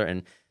one another,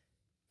 and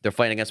they're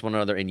fighting against one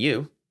another in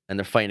you, and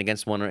they're fighting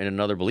against one in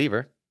another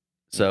believer.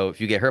 So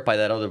if you get hurt by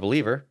that other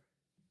believer,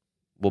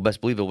 well,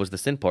 best believe it was the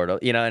sin part of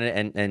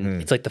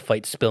and It's like the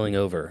fight spilling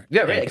over.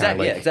 Yeah, right, and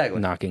exactly. kinda, Yeah, exactly.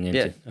 Knocking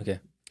into. Yeah. Okay.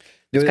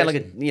 it's kind of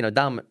like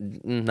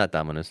not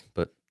dominus,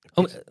 but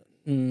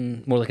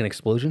More like an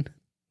explosion.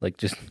 Like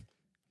just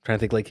trying to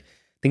think like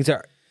things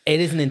are. It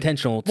isn't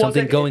intentional. Well,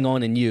 Something like- going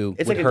on in you.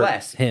 it's would like a hurt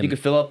glass. Him. You could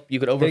fill up. You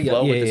could There you go.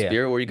 overflow Yeah, with the yeah, yeah.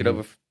 spirit, or you could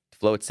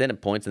overflow at sin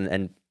at points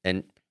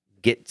and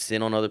get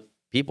sin on other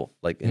people,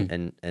 like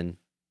and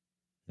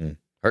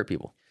hurt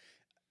people.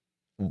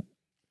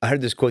 I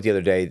heard this quote the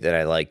other day that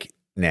I like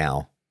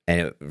now,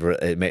 and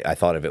I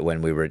thought of it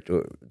when we were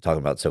talking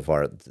about so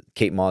far.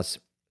 Kate Moss,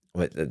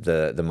 with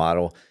the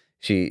model,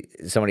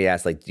 somebody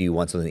asked like, "Do you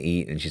want something to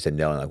eat?" And she said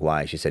no. And like,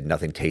 why? She said,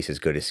 "Nothing tastes as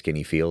good as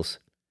skinny feels."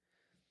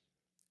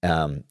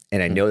 And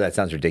I know that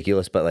sounds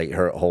ridiculous, but like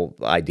her whole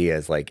idea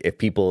is like, if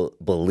people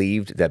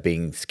believed that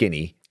being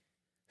skinny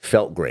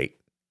felt great,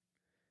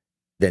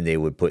 then they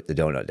would put the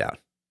donut down.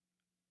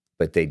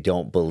 But they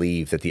don't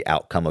believe that the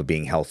outcome of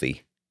being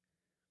healthy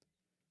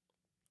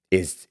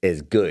is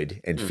as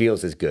good and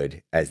feels as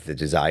good as the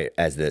desire,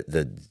 as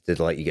the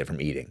delight you get from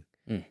eating.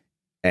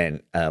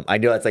 And I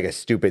know that's like a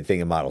stupid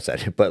thing a model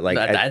said, but like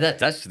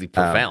that's actually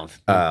profound.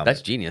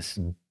 That's genius.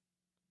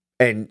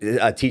 And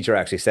a teacher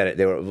actually said it.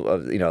 They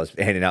were,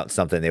 handing out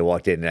something. They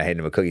walked in and I handed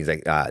him a cookie. He's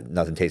like,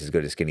 nothing tastes as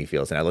good as skinny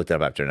feels. And I looked it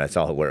up after and I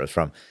saw where it was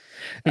from.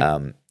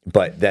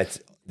 But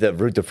that's the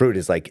root to fruit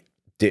is like,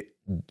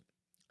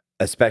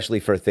 especially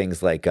for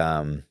things like,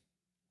 I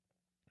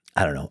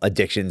don't know,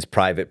 addictions,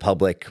 private,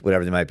 public,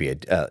 whatever they might be,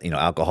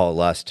 alcohol,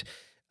 lust.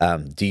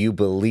 Do you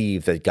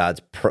believe that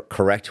God's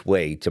correct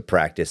way to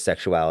practice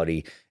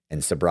sexuality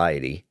and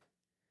sobriety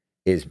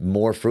is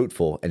more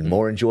fruitful and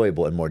more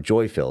enjoyable and more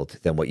joy-filled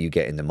than what you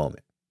get in the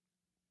moment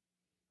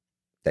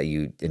that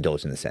you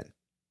indulge in the sin?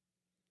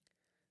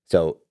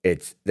 So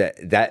it's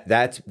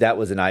that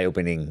was an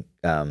eye-opening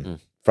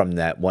from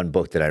that one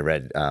book that I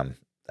read.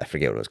 I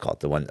forget what it was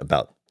called, the one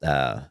about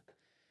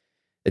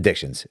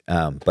addictions.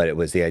 But it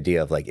was the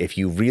idea of like, if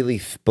you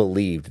really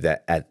believed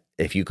that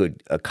if you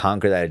could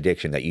conquer that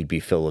addiction, that you'd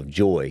be filled with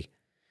joy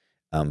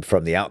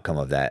from the outcome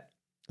of that,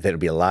 that it'd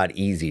be a lot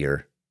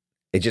easier.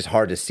 It's just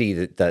hard to see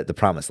the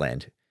promised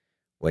land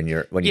when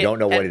you don't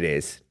know what it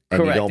is,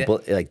 and correct. you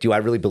don't do I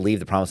really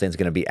believe the promised land is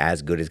going to be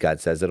as good as God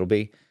says it'll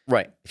be?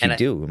 Right. If you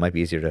do, it might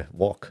be easier to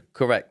walk.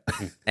 Correct.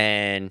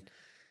 And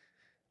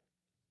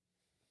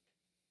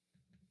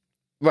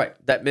right,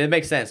 it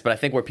makes sense. But I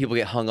think where people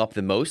get hung up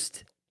the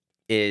most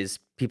is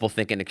people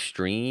thinking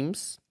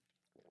extremes,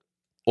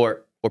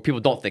 or people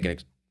don't think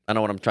I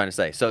know what I'm trying to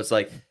say. So it's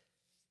like,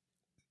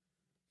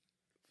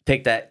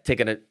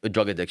 taking a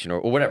drug addiction or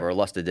whatever, a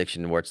lust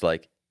addiction, where it's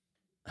like,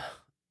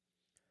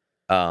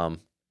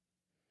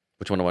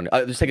 which one do I want?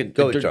 Just take a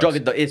drug.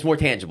 It's more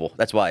tangible.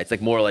 That's why it's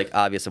like more like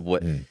obvious of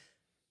what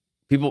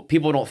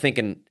people don't think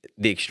in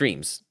the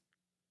extremes,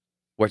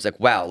 where it's like,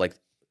 wow, like,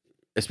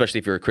 especially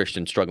if you're a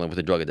Christian struggling with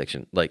a drug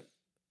addiction, like,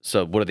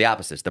 so what are the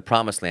opposites? The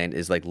promised land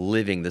is like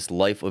living this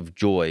life of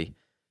joy,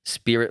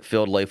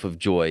 spirit-filled life of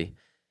joy.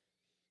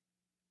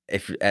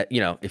 If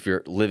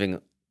you're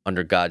living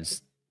under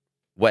God's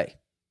way.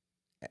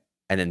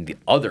 And then the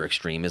other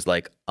extreme is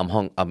like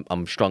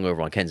I'm strung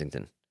over on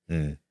Kensington.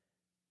 Mm.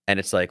 And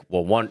it's like,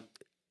 well,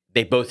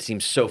 they both seem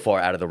so far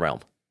out of the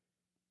realm.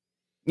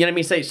 You know what I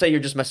mean? Say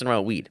you're just messing around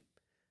with weed,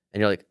 and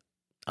you're like,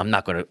 I'm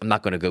not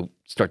gonna go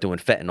start doing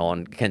fentanyl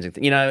on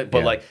Kensington. You know,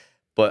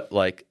 but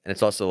like, and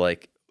it's also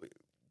like,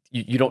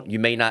 you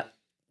may not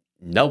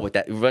know what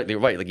that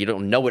right. Like you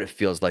don't know what it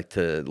feels like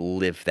to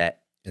live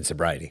that in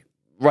sobriety.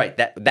 Right.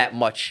 That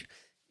much.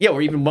 Yeah.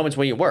 Or even moments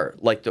when you were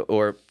like,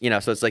 so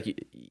it's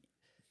like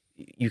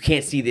you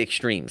can't see the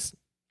extremes.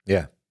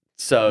 Yeah.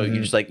 So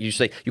you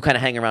kind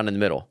of hang around in the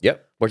middle.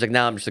 Yep. Where it's like,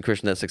 now I'm just a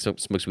Christian that like,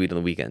 smokes weed on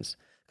the weekends.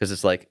 Because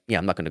it's like, yeah,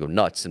 I'm not going to go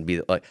nuts and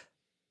be like,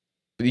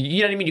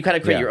 you know what I mean? You kind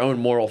of create your own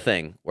moral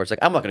thing where it's like,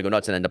 I'm not going to go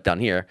nuts and end up down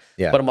here.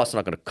 Yeah. But I'm also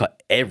not going to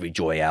cut every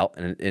joy out.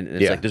 And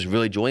it's like, there's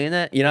really joy in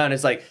that, you know? And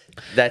it's like,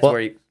 that's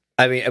where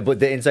I mean, but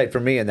the insight for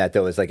me in that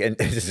though is like, and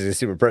this is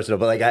super personal,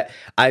 but like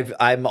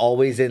I'm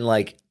always in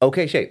like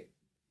okay shape.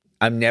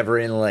 I'm never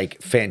in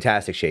like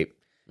fantastic shape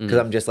because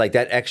I'm just like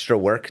that extra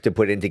work to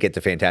put in to get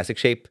to fantastic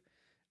shape.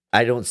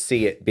 I don't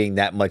see it being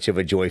that much of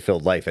a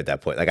joy-filled life at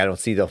that point. Like I don't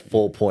see the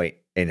full point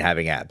in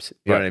having abs.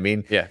 You know what I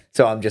mean? Yeah.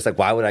 So I'm just like,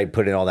 why would I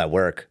put in all that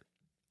work?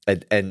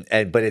 But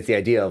it's the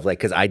idea of like,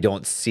 because I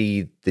don't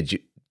see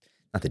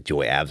not the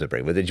joy abs would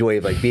bring, but the joy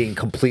of like being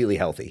completely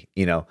healthy,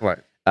 you know? Right.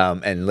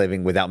 And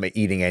living without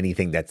eating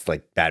anything that's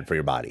like bad for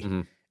your body.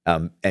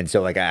 Mm-hmm. And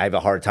so like I have a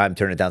hard time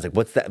turning it down. It's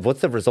like, what's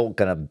the result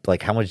gonna,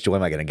 like how much joy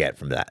am I gonna get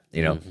from that?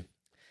 You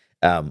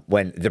know?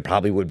 When there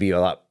probably would be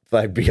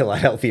I'd be a lot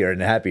healthier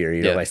and happier.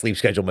 You know, my sleep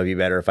schedule might be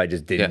better if I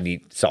just didn't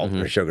eat salt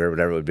or sugar or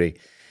whatever it would be.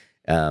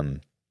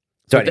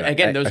 So anyway,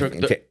 again, those are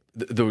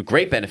the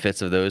great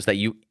benefits of those that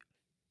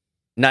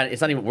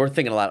it's not even, we're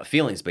thinking a lot of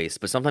feelings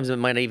based, but sometimes it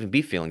might not even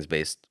be feelings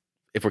based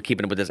if we're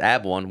keeping it with this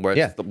ab one where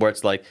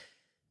it's like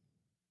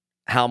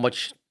how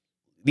much,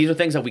 these are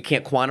things that we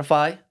can't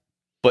quantify,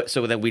 but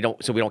so we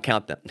don't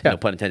count them, no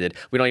pun intended.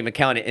 We don't even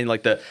count it in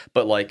like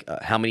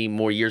how many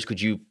more years could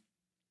you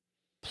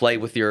play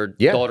with your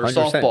daughter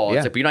softball?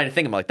 It's like, but you're not even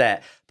thinking like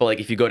that. But like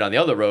if you go down the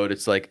other road,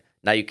 it's like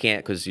now you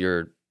can't because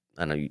you're,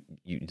 I don't know,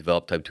 you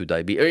develop type 2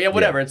 diabetes or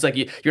whatever. It's like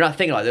you're not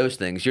thinking about those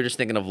things. You're just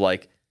thinking of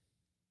like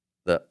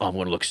I'm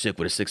going to look sick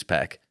with a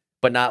 6-pack,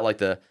 but not like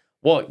the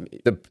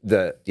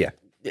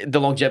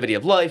longevity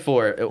of life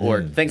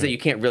or things that you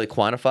can't really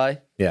quantify.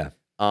 Yeah.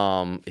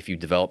 If you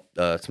develop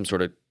some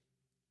sort of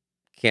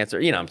cancer,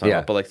 you know what I'm talking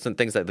about, but like some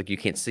things that like you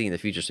can't see in the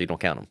future, so you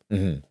don't count them.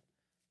 Mm-hmm.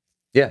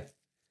 Yeah.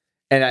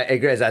 And I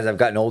agree, as I've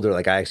gotten older,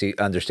 like I actually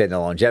understand the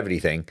longevity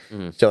thing.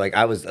 Mm-hmm. So like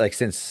I was like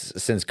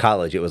since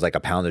college, it was like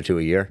a pound or two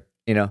a year,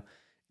 you know,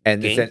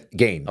 and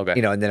gain, okay,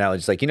 you know, and then I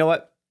was just like, you know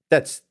what,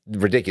 that's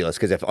ridiculous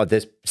because if on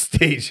this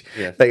stage,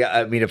 like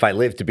I mean, if I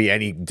live to be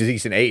any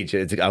decent age,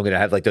 I'm gonna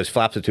have like those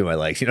flaps between my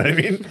legs, you know what I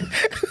mean?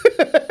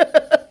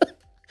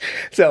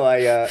 So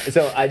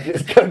I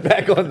just cut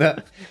back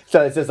on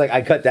so it's just like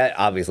I cut that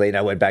obviously, and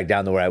I went back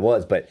down to where I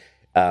was, but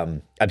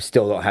I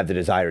still don't have the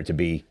desire to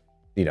be,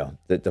 you know,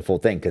 the full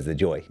thing because the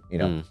joy, you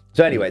know.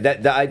 So anyway,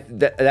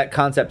 that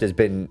concept has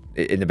been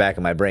in the back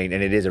of my brain,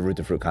 and it is a root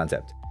to fruit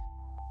concept.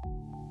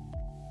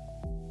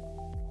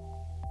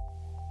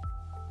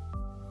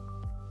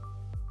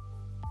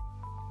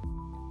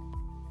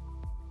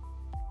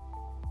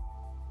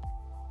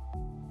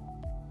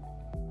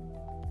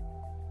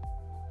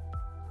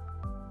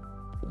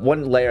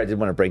 One layer I did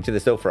want to bring to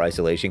this though for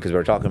isolation, because we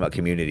were talking about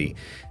community,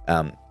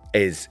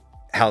 is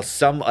how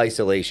some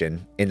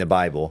isolation in the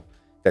Bible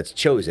that's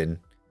chosen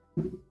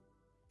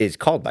is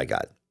called by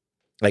God.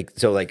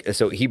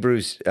 So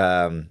Hebrews, where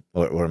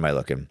am I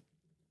looking?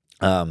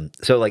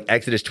 So like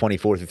Exodus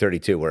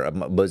 24-32, where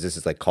Moses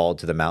is like called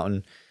to the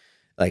mountain.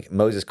 Like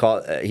Moses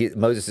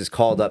is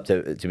called up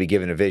to be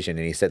given a vision,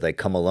 and he said like,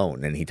 come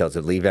alone. And he tells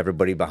him, leave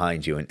everybody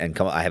behind you and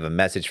come, I have a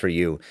message for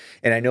you.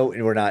 And I know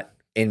we're not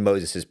in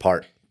Moses's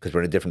part because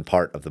we're in a different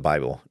part of the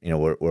Bible, you know,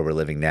 where we're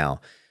living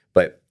now.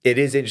 But it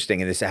is interesting,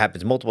 and this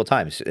happens multiple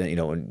times, you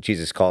know, when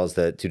Jesus calls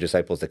the 2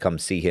 disciples to come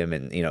see him,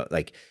 and, you know,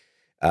 like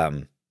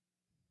the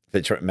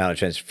Mount of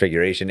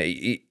Transfiguration,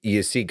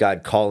 you see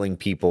God calling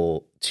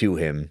people to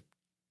him,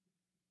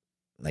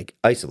 like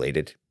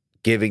isolated,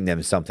 giving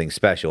them something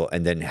special,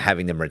 and then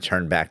having them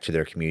return back to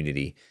their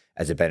community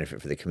as a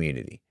benefit for the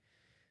community.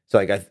 So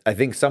like I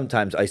think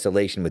sometimes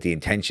isolation with the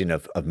intention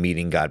of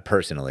meeting God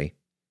personally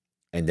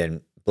and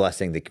then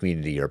blessing the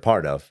community you're a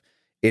part of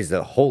is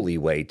the holy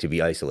way to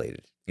be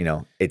isolated. You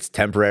know, it's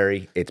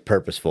temporary, it's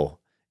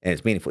purposeful, and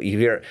it's meaningful. You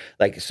hear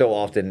like so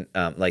often,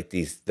 like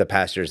the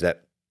pastors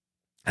that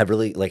have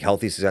really like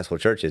healthy, successful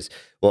churches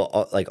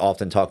will like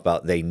often talk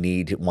about they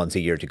need once a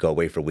year to go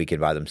away for a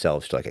weekend by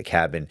themselves to like a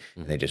cabin,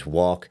 and they just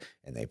walk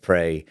and they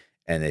pray,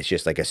 and it's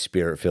just like a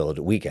spirit-filled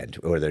weekend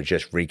where they're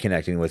just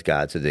reconnecting with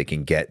God so they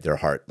can get their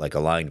heart like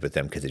aligned with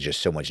them because there's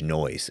just so much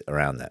noise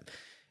around them.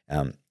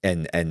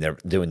 And they're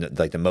doing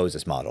like the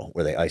Moses model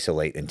where they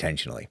isolate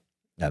intentionally.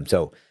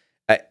 So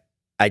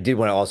I did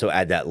want to also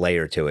add that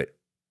layer to it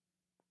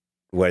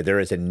where there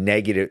is a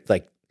negative,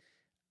 like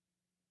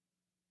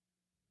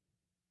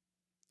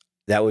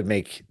that would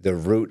make the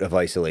root of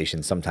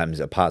isolation sometimes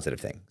a positive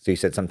thing. So you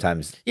said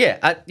sometimes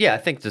I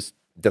think just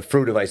the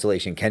fruit of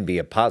isolation can be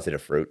a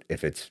positive fruit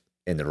if it's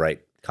in the right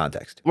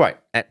context. right.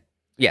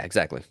 Yeah,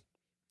 exactly.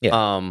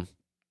 Yeah.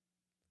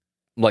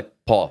 Like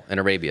Paul in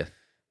Arabia.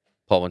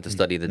 Paul went to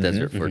study the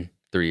desert for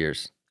 3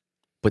 years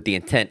with the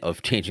intent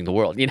of changing the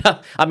world. You know,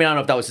 I mean, I don't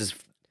know if that was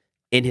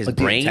in his With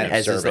the brain intent of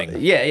as his, like,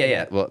 serving.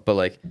 yeah. Well, but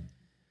like,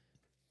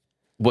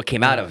 what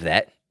came out of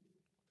that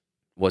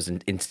was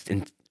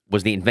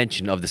was the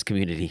invention of this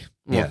community.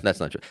 Well, Yeah. that's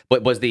not true.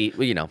 But was we're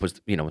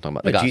talking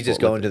about the Jesus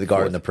gospel, going to the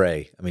garden to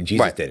pray. I mean,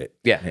 Jesus Right. did it.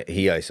 Yeah.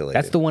 He isolated.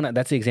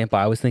 That's the example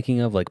I was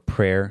thinking of, like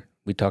prayer.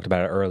 We talked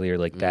about it earlier,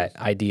 like that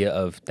idea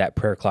of that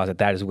prayer closet.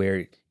 That is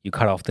where you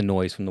cut off the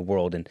noise from the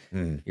world and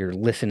you're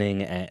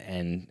listening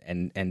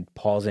and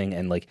pausing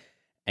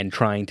and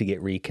trying to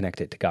get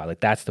reconnected to God.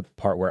 Like that's the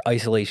part where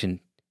isolation,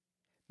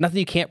 not that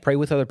you can't pray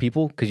with other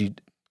people, because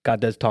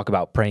God does talk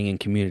about praying in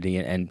community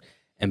and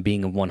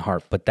being in one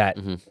heart, but that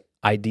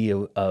idea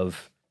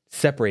of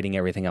separating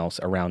everything else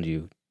around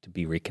you to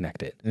be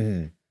reconnected.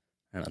 I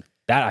don't know.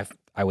 That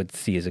I would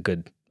see as a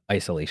good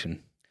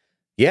isolation.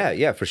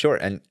 Yeah, for sure.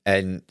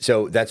 And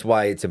so that's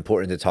why it's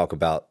important to talk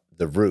about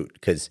the root,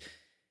 because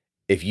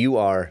if you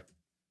are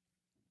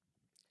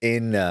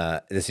in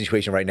the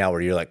situation right now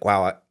where you're like,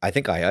 wow, I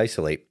think I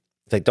isolate,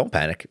 it's like, don't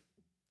panic.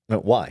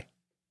 Why?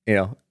 You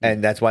know,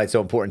 and that's why it's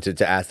so important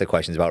to ask the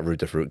questions about root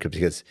to fruit,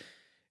 because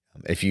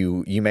if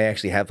you may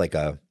actually have like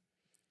a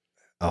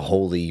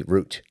holy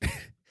root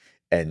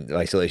and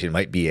isolation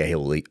might be a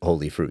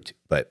holy fruit,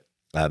 but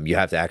you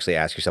have to actually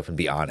ask yourself and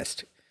be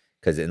honest,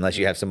 because unless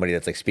you have somebody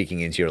that's like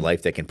speaking into your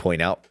life that can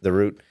point out the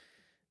root,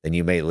 then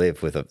you may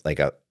live with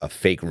a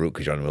fake root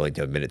because you're unwilling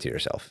to admit it to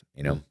yourself,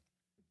 you know?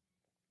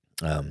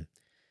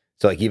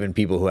 So like even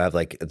people who have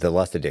like the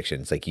lust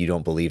addictions, like you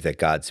don't believe that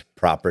God's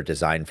proper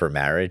design for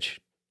marriage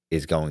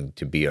is going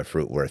to be a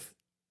fruit worth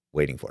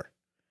waiting for.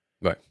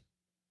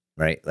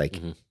 Right. Like,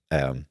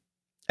 and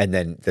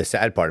then the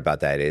sad part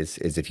about that is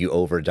if you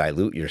over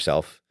dilute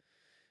yourself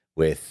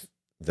with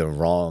the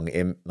wrong,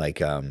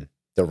 the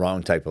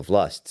wrong type of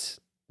lusts,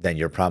 then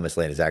your promised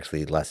land is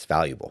actually less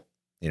valuable,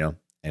 you know,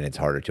 and it's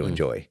harder to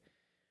enjoy.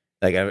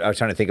 Like I was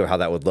trying to think of how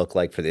that would look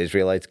like for the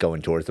Israelites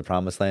going towards the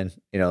promised land,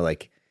 you know,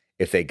 like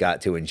if they got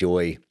to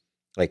enjoy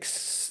like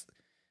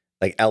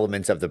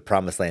elements of the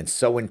promised land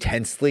so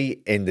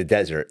intensely in the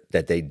desert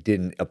that they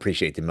didn't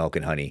appreciate the milk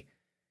and honey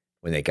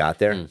when they got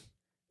there.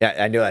 Yeah,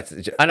 I know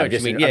that's. I know what you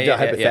mean. Yeah,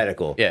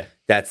 hypothetical. Yeah.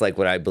 That's like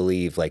what I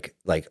believe. Like,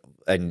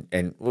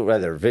 and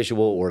whether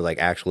visual or like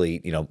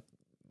actually, you know,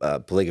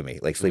 polygamy,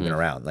 like sleeping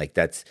around. Like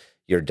that's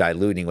you're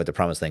diluting what the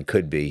promised land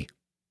could be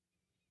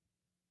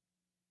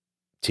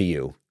to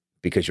you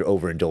because you're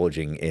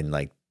overindulging in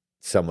like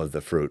some of the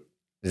fruit.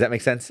 Does that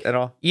make sense at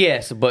all? Yeah.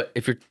 So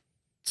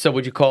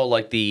would you call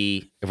like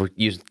if we're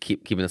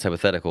keeping this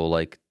hypothetical,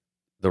 like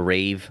the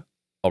rave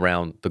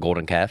around the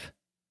golden calf?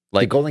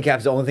 Like the golden calf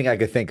is the only thing I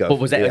could think of. But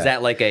was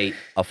that like a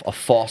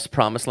false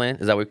promised land?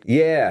 Is that what?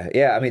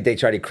 Yeah. I mean, they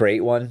try to create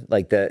one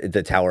like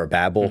the Tower of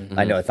Babel.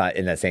 I know it's not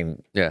in that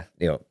same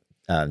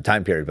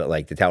time period, but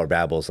like the Tower of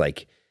Babel is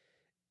like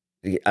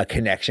a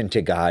connection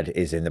to God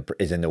is in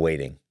the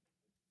waiting.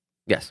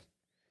 Yes.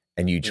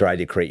 And you tried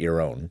to create your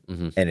own,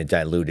 and it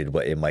diluted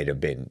what it might have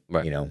been.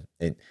 Right. You know,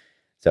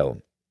 so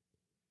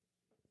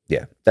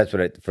yeah, that's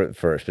what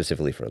for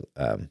specifically for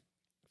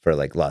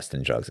like lust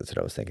and drugs. That's what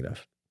I was thinking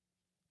of.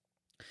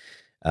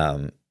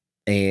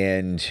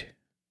 And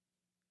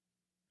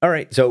all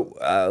right,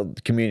 so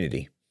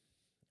community.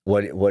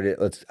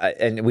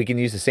 And we can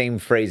use the same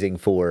phrasing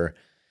for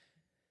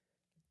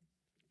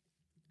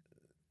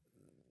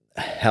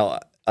how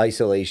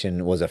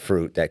isolation was a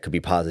fruit that could be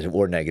positive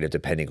or negative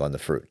depending on the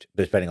fruit,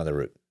 but depending on the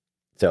root.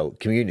 So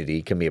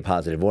community can be a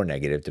positive or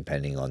negative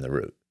depending on the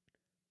root.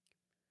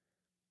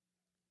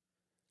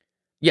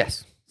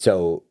 Yes.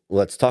 So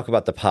let's talk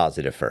about the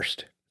positive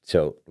first.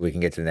 So we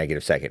can get to the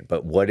negative second.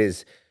 But what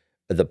is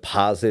the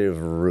positive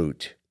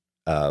root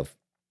of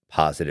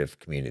positive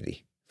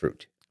community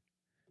fruit?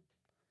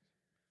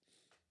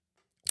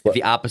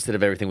 The opposite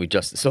of everything we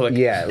just now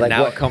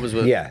it comes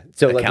with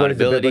So like what is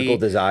the accountability. biblical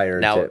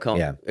desire? Now it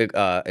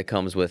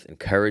comes with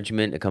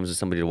encouragement. It comes with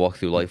somebody to walk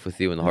through life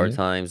with you in the hard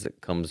times. It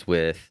comes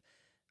with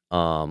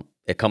now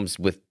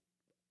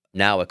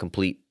a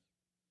complete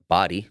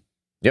body.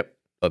 Yep.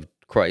 Of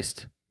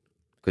Christ,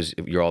 because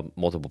you're all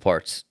multiple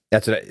parts.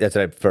 That's what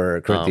I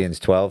for Corinthians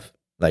 12.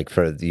 Like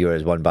for you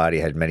as one body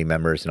had many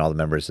members, and all the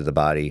members of the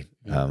body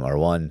are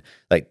one.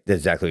 Like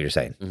that's exactly what you're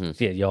saying.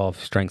 So yeah, y'all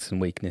have strengths and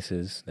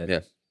weaknesses that Yeah.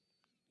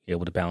 you're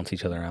able to balance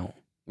each other out.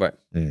 Right.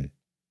 Yeah,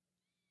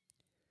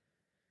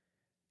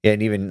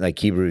 and even like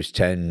Hebrews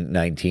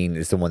 10:19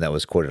 is the one that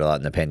was quoted a lot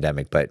in the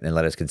pandemic. And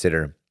let us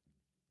consider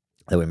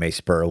that we may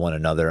spur one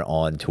another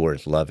on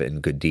towards love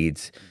and good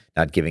deeds,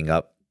 not giving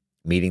up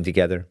meeting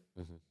together,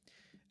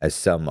 as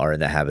some are in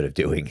the habit of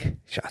doing.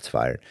 Shots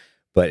fired.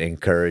 But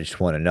encourage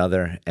one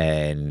another,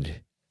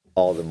 and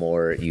all the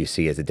more you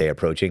see as the day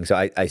approaching. So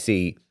I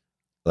see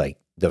like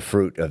the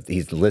fruit of,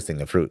 he's listing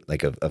the fruit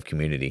like of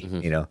community,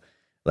 you know,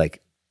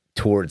 like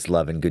towards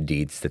love and good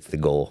deeds. That's the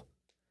goal.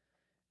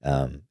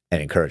 And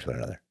encourage one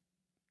another.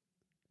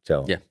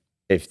 So Yeah.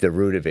 if the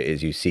root of it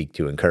is you seek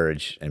to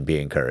encourage and be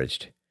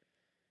encouraged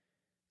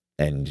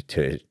and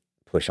to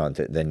push on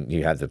to, then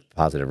you have the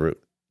positive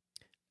root.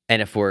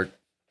 And if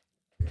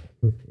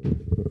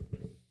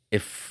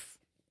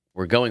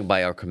we're going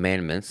by our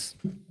commandments,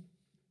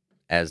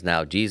 as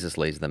now Jesus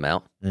lays them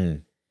out,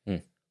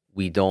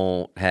 we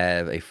don't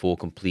have a full,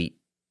 complete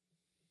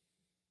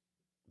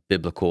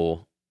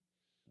biblical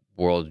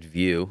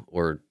worldview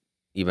or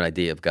even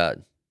idea of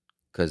God.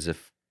 Because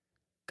if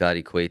God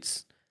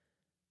equates,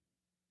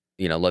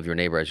 love your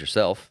neighbor as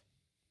yourself,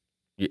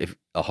 if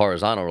a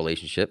horizontal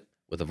relationship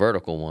with a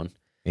vertical one,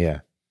 Yeah.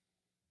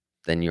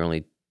 then you're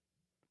only.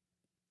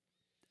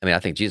 I mean, I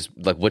think Jesus,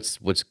 like, what's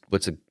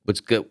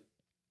good?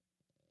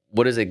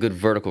 What is a good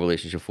vertical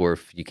relationship for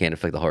if you can't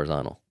affect the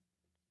horizontal?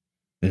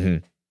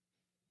 Mm-hmm.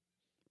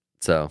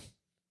 So,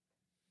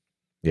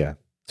 yeah.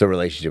 So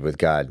relationship with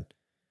God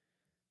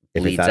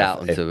bleeds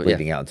out into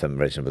bleeding out into some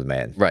relationship with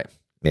man. Right.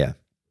 Yeah.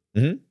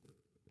 Mm-hmm.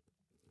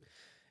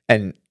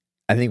 And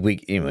I think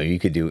you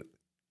could do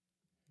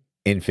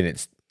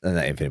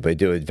not infinite, but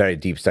do a very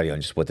deep study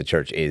on just what the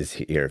church is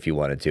here if you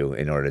wanted to,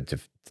 in order to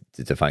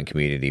define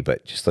community.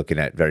 But just looking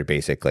at very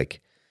basic,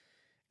 like,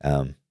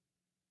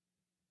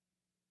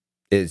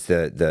 is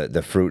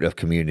the fruit of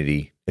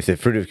community. If the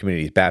fruit of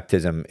community is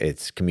baptism,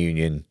 it's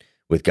communion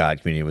with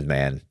God, communion with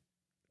man.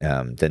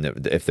 Then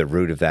if the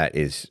root of that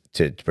is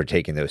to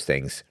partake in those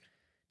things,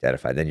 to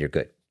edify, then you're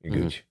good. You're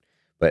gooch.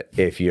 But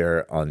if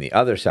you're on the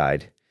other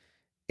side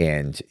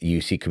and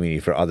you see community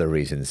for other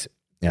reasons,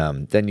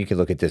 then you can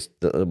look at this.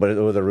 What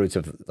are the roots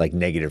of, like,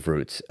 negative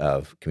roots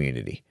of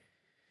community?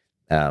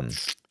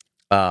 What's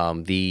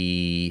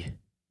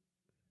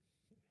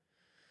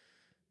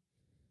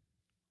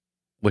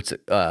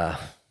it? What's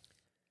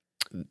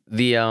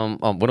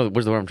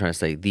the word I'm trying to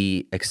say?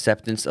 The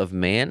acceptance of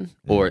man,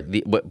 or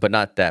but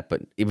not that,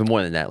 but even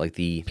more than that, like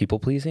the People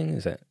pleasing,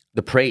 is that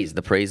the praise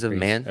of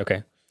man.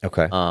 Okay.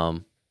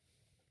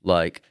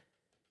 Like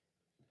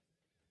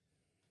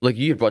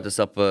you had brought this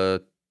up. Oh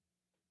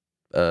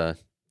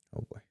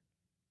boy.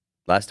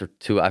 Last or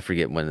two, I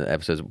forget when the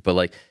episodes, but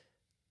like,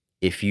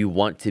 if you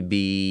want to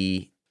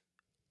be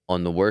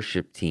on the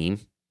worship team,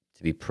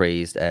 to be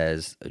praised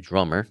as a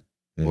drummer,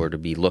 or to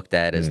be looked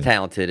at as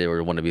talented,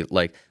 or want to be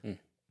like,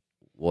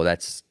 well,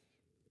 that's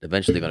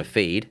eventually going to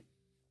fade,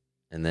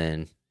 and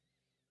then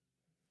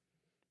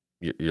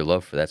your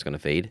love for that's going to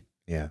fade.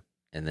 Yeah.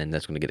 And then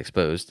that's going to get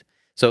exposed.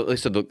 So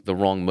the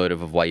wrong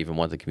motive of why you even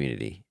want the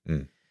community.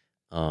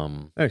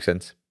 Makes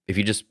sense. If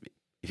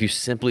you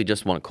simply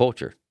just want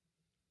culture,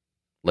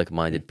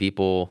 like-minded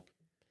people,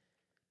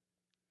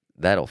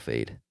 that'll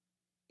fade.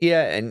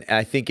 Yeah, and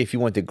I think if you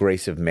want the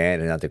grace of man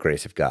and not the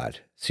grace of God,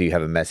 so you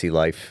have a messy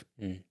life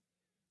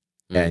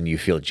and you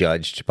feel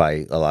judged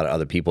by a lot of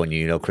other people,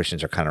 and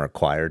Christians are kind of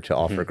required to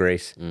offer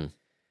grace,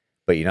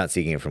 but you're not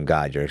seeking it from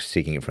God, you're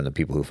seeking it from the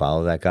people who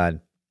follow that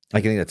God.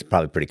 I think that's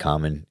probably pretty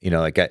common.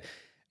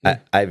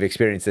 I've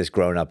experienced this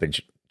growing up in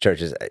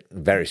churches,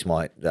 very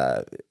small.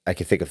 I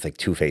can think of like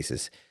two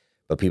faces,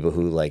 but people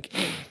who like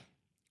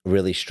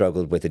really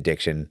struggled with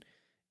addiction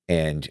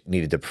and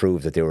needed to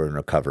prove that they were in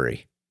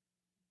recovery.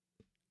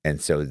 And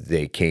so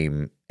they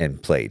came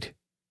and played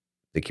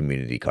the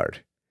community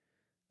card.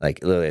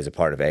 Like literally as a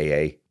part of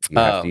AA,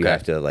 you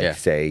have to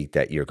say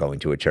that you're going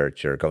to a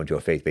church or going to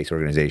a faith-based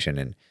organization.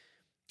 And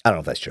I don't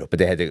know if that's true, but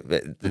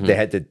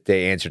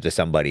they answered to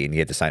somebody, and you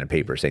had to sign a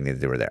paper saying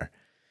that they were there.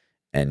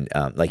 And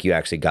like you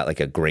actually got like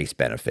a grace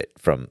benefit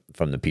from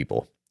the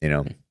people,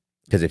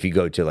 because if you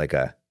go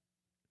to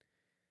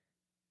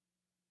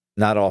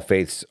not all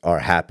faiths are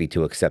happy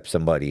to accept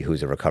somebody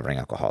who's a recovering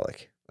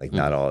alcoholic. Like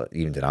not all,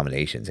 even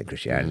denominations in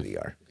Christianity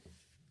are.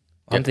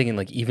 I'm thinking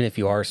like, even if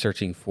you are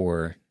searching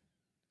for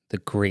the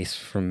grace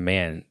from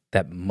man,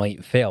 that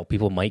might fail.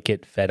 People might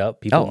get fed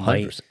up. People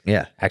might.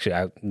 Yeah.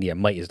 Actually,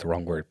 might is the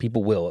wrong word.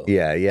 People will.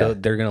 Yeah.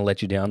 They're going to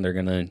let you down. Their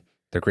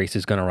grace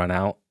is going to run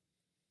out,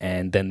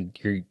 and then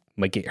you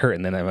might get hurt,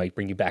 and then that might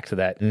bring you back to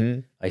that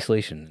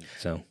isolation.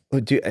 So, I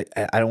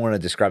don't want to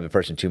describe the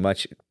person too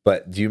much,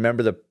 but do you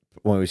remember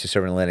when we used to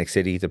serve in Atlantic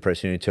City, the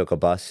person who took a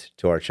bus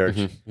to our church,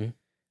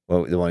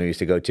 well, the one we used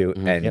to go to,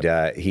 and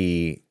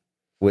he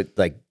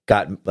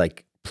got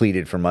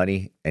pleaded for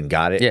money and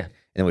got it. Yeah.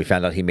 And then we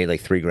found out he made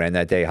like $3,000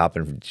 that day,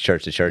 hopping from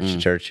church to church to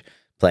church,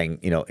 playing.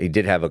 He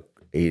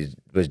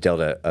was dealt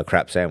a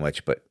crap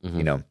sandwich, but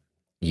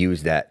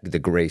used the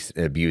grace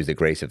and abused the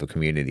grace of the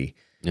community.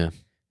 Yeah.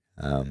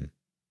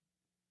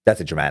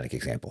 That's a dramatic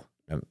example.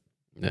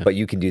 But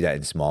you can do that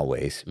in small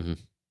ways.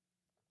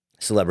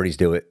 Celebrities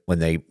do it when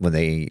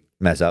they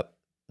mess up.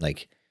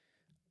 Like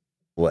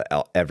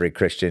every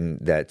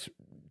Christian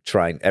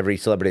every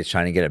celebrity that's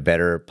trying to get a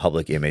better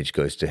public image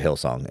goes to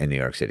Hillsong in New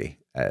York City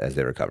as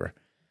they recover.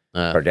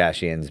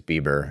 Kardashians,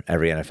 Bieber,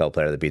 every NFL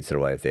player that beats their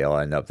wife, they all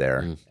end up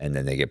there, and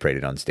then they get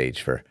paraded on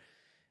stage for.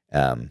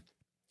 And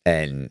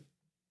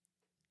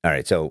all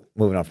right, so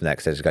moving on from that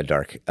because it just got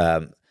dark.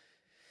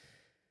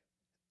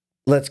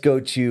 let's go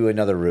to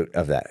another root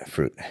of that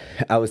fruit.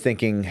 I was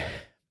thinking,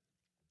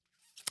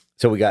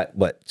 so we got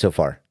what so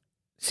far?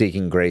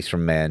 Seeking grace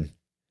from man.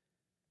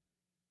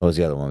 What was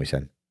the other one we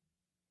said?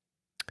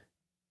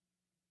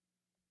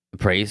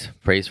 Praise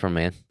from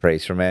man.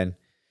 Praise from man.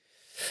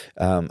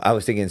 I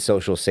was thinking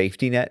social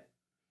safety net,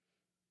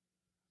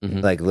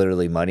 like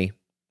literally money.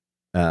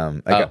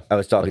 I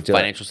was talking to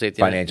financial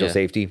safety. Financial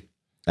safety.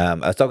 I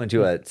was talking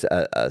to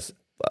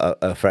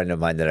a friend of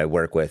mine that I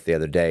work with the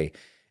other day,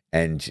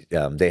 and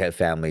they have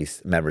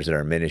members that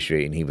are in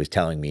ministry, and he was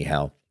telling me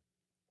how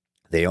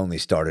they only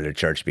started a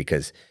church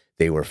because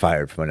they were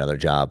fired from another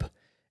job,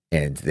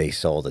 and they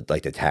sold it,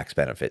 like the tax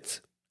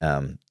benefits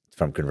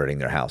from converting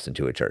their house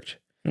into a church.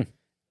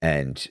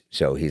 And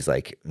so he's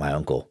like, my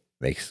uncle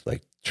makes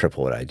like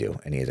triple what I do,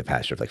 and he is a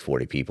pastor of like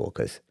 40 people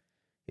because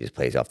he just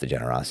plays off the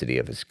generosity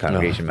of his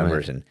congregation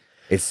members, and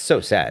it's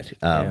so sad.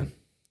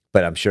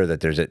 But I'm sure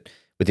that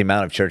with the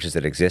amount of churches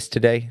that exist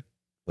today,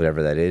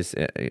 whatever that is,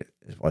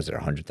 was there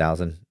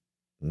 100,000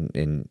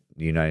 in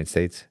the United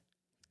States?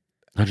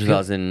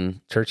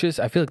 100,000 churches?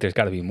 I feel like there's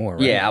got to be more,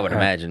 right? Yeah, I would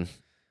imagine.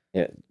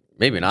 Yeah,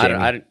 maybe not.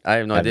 I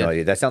have no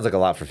idea. That sounds like a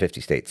lot for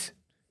 50 states.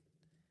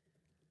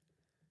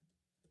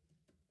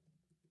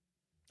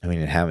 I mean,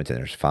 in Hamilton,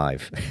 there's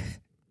 5.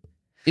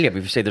 Yeah, but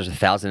if you say there's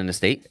 1,000 in a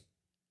state,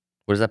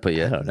 where does that put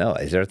you? I don't know.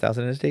 Is there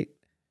 1,000 in a state?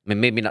 I mean,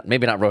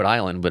 maybe not Rhode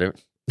Island, but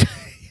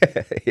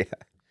yeah.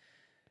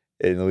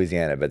 In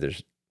Louisiana, I bet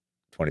there's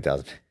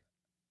 20,000.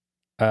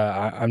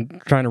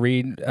 I'm trying to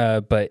read,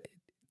 but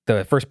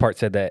the first part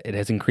said that it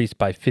has increased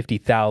by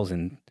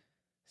 50,000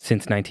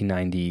 since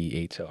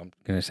 1998. So I'm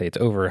going to say it's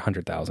over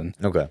 100,000.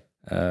 Okay.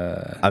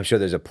 I'm sure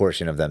there's a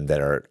portion of them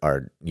that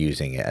are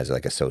using it as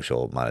like a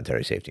social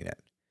monetary safety net.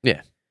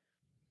 Yeah.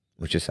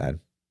 Which is sad.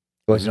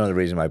 What's another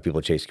reason why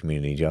people chase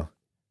community, Joe?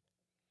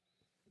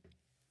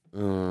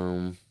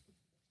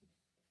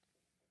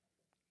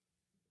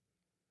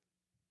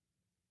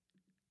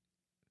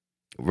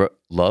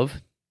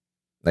 Love?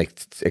 Like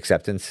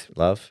acceptance,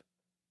 love?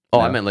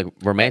 Oh, No? I meant like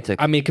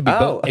romantic. I mean, it could be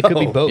both. It could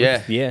be both.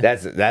 Yeah.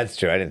 That's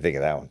true. I didn't think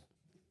of that one.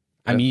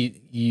 I mean,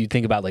 you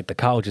think about like the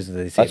colleges that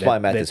they say. That's why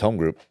I'm at this home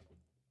group.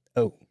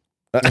 Oh.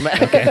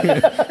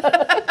 Okay.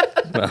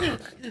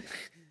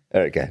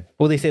 Okay.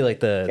 Well, they say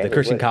like the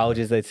Christian wait.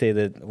 colleges, they'd say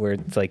that where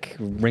it's like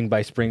ring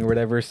by spring or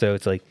whatever. So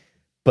it's like,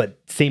 but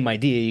same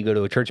idea. You go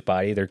to a church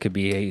body, there could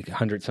be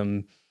hundreds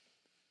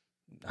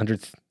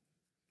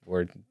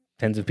or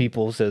tens of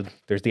people. So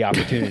there's the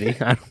opportunity.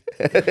 I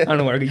don't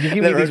know where you give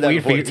me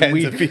these weird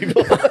tens of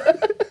people.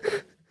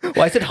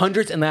 Well, I said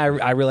hundreds, and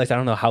then I realized I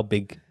don't know how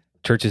big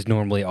churches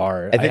normally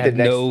are. I think had the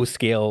next- no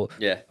scale.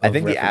 Yeah. I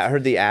think I reference.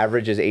 heard the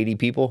average is 80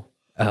 people.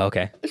 Oh,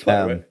 okay.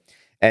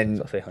 And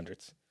So I'll say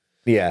hundreds.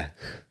 yeah,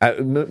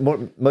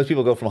 most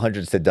people go from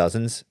hundreds to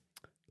dozens.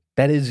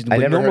 That is I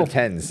never normal heard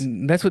tens.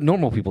 That's what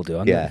normal people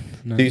do. Yeah.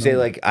 So you say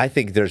like, I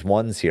think there's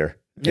ones here.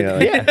 You know,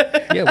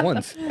 yeah,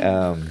 once.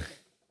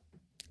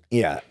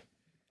 yeah.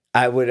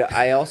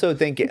 I also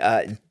think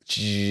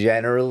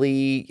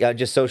generally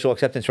just social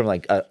acceptance from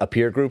like a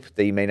peer group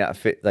that you may not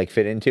fit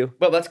into.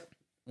 Well, that's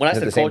when I Is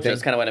it said the same culture. thing?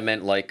 That's kind of what I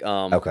meant. Like,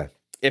 Okay.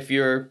 if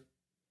you're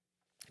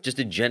just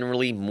a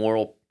generally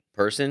moral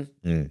person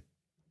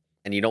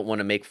and you don't want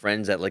to make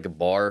friends at like a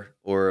bar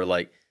or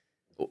like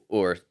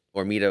or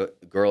meet a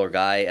girl or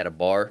guy at a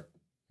bar,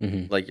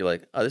 like you're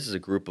like, oh, this is a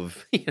group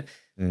of you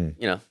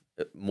know,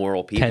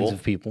 moral people, Tens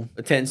of people.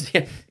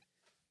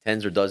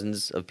 tens or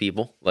dozens of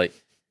people, like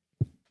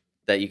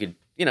that you could,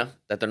 you know,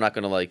 that they're not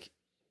gonna like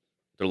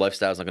their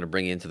lifestyle's not gonna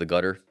bring you into the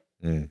gutter,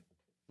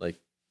 like.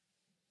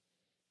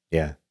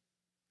 Yeah.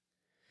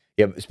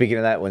 Yeah. Speaking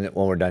of that, when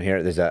we're done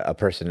here, there's a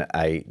person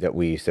that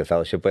we used to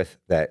fellowship with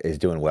that is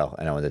doing well,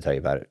 and I wanted to tell you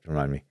about it.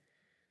 Remind me.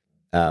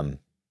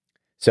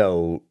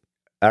 So,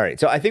 all right.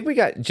 So I think we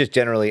got just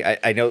generally.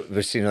 I know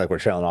it seems like we're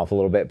trailing off a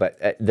little bit, but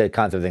the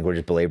concept thing we're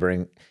just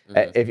belaboring.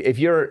 If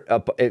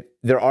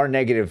there are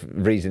negative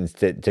reasons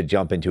to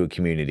jump into a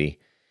community,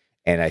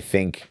 and I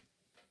think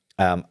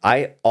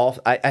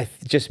I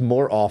just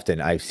more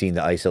often I've seen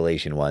the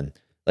isolation one.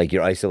 Like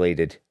you're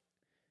isolated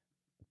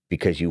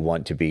because you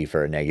want to be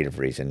for a negative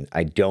reason.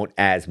 I don't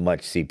as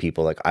much see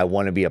people like I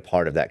want to be a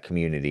part of that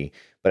community,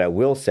 but I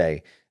will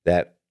say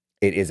that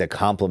it is a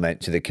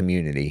compliment to the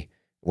community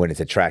when it's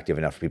attractive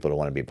enough for people to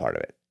want to be a part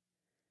of it.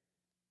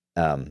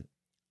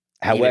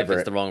 However, even if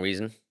it's the wrong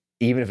reason.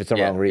 Even if it's the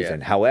wrong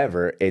reason.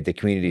 However, the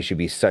community should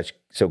be so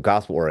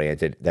gospel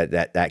oriented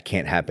that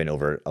can't happen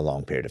over a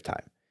long period of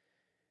time.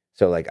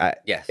 So like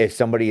if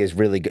somebody is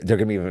really good, they're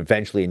going to be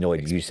eventually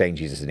annoyed at you saying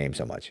Jesus' name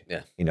so much.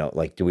 Yeah. You know,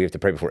 like, do we have to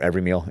pray before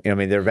every meal? You know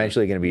what I mean? They're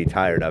eventually going to be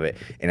tired of it.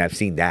 And I've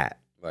seen that.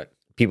 Right.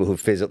 People who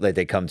like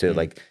they come to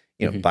like,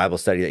 you know, Bible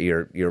study that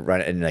you're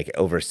running and like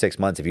over 6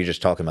 months, if you're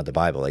just talking about the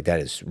Bible, like that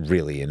is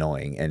really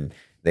annoying. And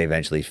they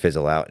eventually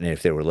fizzle out. And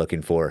if they were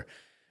looking for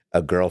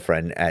a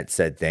girlfriend at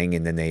said thing,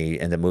 and then they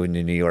end up moving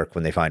to New York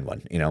when they find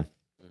one, you know?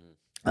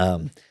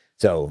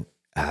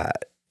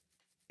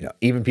 You know,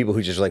 even people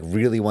who just like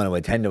really want to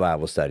attend a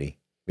Bible study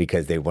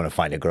because they want to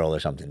find a girl or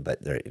something,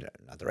 but they're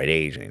not the right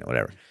age, you know,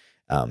 whatever.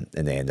 And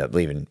they end up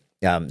leaving.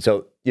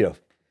 So,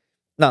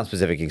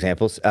 non-specific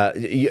examples.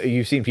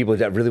 You've seen people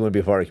that really want to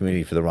be a part of the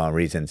community for the wrong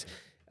reasons.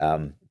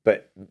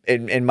 But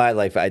in my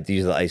life, I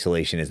use the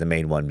isolation as the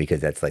main one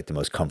because that's like the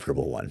most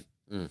comfortable one.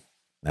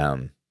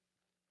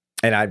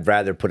 And I'd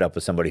rather put up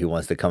with somebody who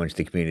wants to come into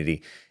the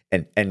community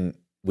and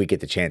we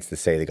get the chance to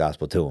say the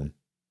gospel to them.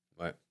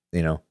 Right.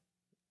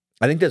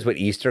 I think that's what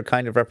Easter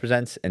kind of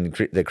represents, and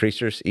the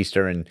Creasters,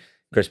 Easter and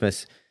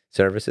Christmas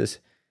services.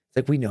 It's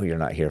like, we know you're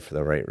not here for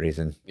the right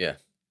reason. Yeah.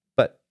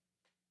 But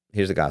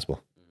here's the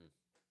gospel.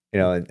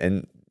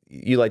 And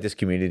you like this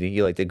community.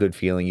 You like the good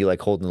feeling. You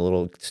like holding a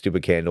little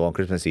stupid candle on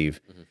Christmas Eve.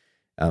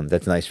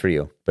 That's nice for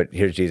you. But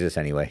here's Jesus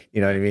anyway.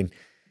 You know what I mean?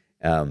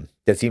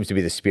 That seems to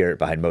be the spirit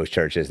behind most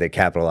churches. They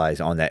capitalize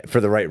on that for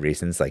the right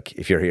reasons. Like,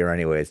 if you're here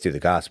anyway, it's through the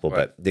gospel.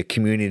 Right. But the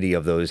community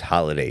of those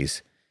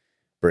holidays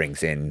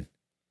brings in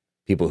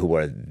people who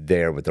are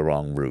there with the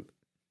wrong root.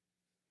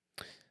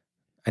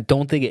 I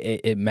don't think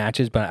it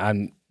matches, but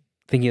I'm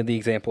thinking of the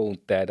example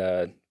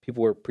that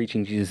people were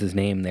preaching Jesus'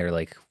 name. They're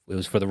like, it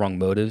was for the wrong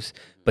motives.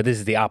 But this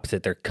is the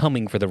opposite. They're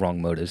coming for the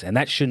wrong motives. And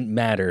that shouldn't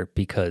matter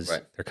because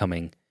they're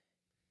coming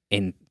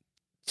in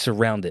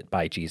surrounded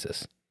by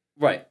Jesus.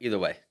 Right. Either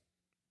way.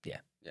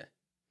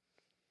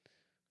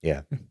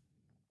 Yeah.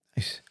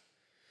 Nice.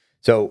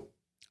 So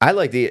I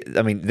like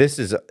this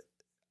is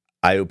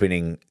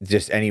eye-opening.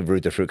 Just any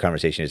root to fruit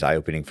conversation is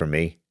eye-opening for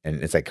me.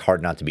 And it's like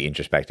hard not to be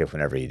introspective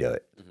whenever you do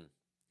it.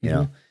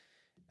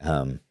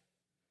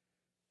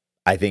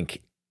 I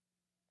think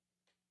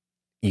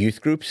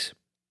youth groups,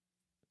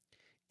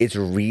 it's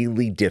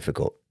really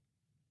difficult.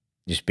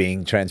 Just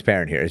being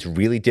transparent here. It's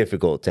really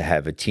difficult to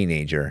have a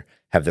teenager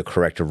have the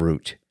correct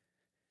root.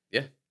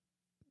 Yeah.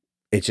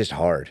 It's just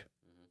hard.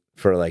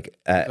 For like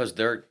because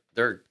they're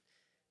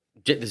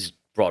this is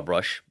broad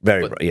brush,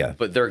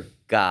 but their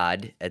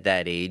God at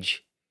that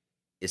age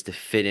is to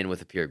fit in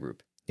with a peer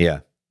group.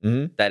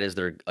 That is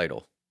their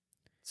idol.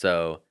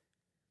 So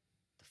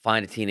to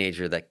find a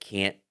teenager that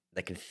can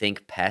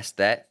think past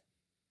that,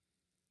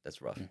 that's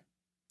rough.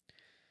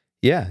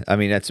 Yeah, I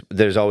mean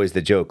there's always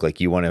the joke, like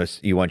you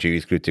want your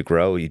youth group to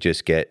grow, you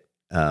just get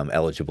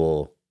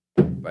eligible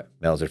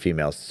males or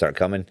females to start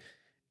coming.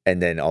 And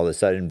then all of a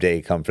sudden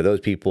they come for those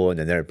people, and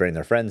then they're bringing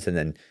their friends, and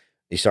then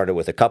you started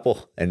with a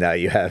couple, and now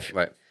you have,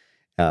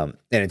 and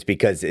it's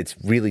because it's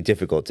really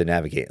difficult to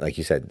navigate, like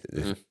you said,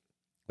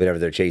 whatever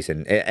they're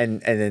chasing,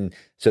 and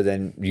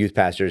then youth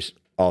pastors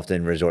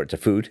often resort to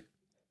food,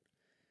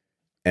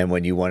 and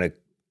when you want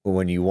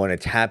to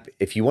tap,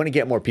 if you want to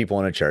get more people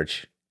in a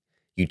church,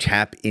 you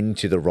tap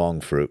into the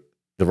wrong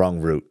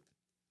root,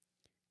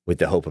 with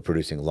the hope of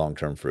producing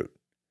long-term fruit.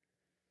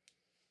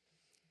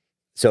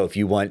 So if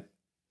you want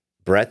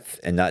breadth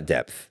and not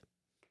depth,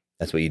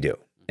 that's what you do.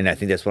 And I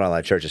think that's what a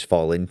lot of churches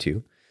fall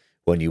into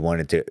when you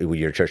wanted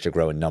your church to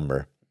grow in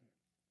number.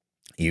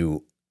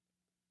 You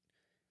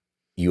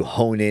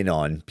hone in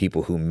on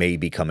people who may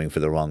be coming for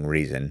the wrong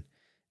reason.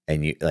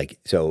 And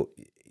so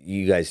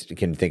you guys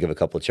can think of a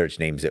couple of church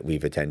names that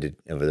we've attended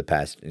over the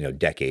past,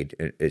 decade,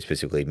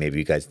 specifically. Maybe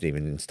you guys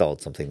even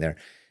installed something there,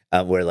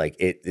 where like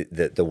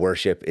the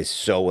worship is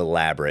so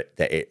elaborate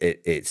that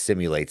it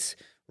simulates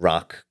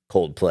rock,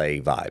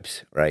 Coldplay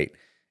vibes, right?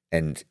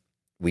 And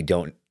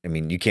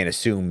you can't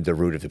assume the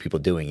root of the people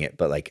doing it,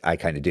 but like I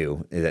kind of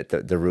do, that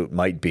the root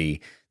might be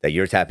that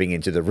you're tapping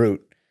into the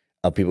root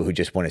of people who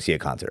just want to see a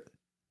concert.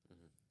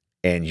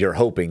 And you're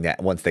hoping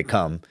that once they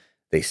come,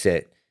 they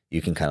sit,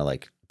 you can kind of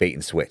like bait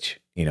and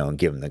switch, and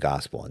give them the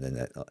gospel. And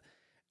then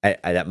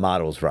that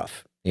model's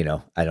rough.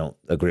 I don't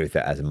agree with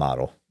that as a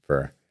model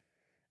for,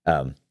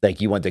 like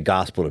you want the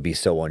gospel to be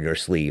so on your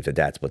sleeve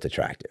that's what's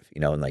attractive,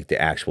 and like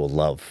the actual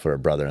love for a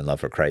brother and love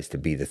for Christ to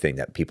be the thing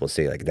that people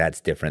say, like,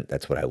 that's different.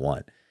 That's what I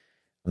want.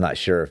 I'm not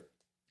sure.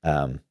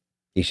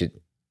 You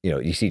should,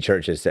 you see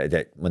churches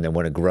that when they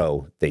want to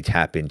grow, they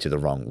tap into the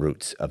wrong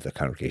roots of the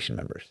congregation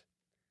members.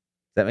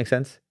 Does that make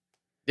sense?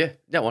 Yeah,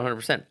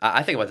 100%.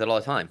 I think about that all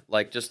the time.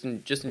 Like just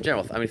in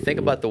general. I mean, think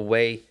about the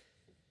way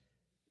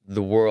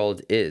the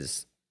world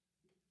is,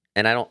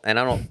 and I don't.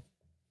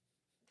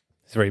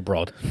 It's very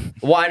broad.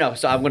 Well, I know,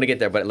 so I'm going to get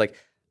there, but like,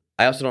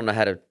 I also don't know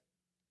how to.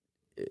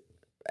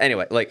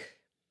 Anyway, like,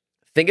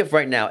 think if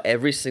right now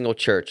every single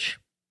church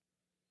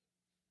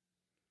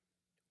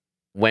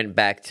went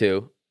back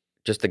to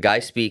just the guy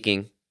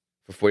speaking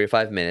for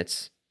 45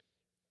 minutes,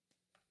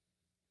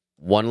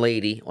 one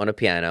lady on a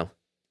piano,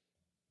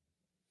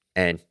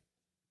 and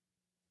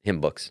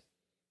hymn books.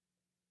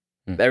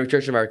 Every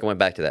church in America went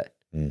back to that.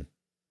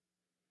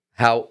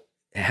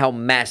 How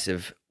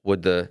massive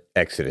would the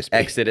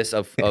exodus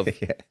of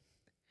yeah.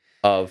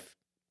 of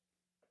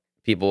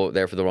people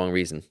there for the wrong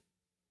reason?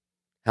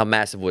 How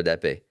massive would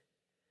that be?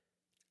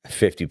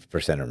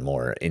 50% or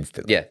more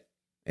instantly. Yeah.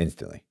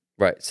 Instantly.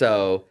 Right.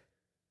 So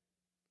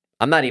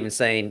I'm not even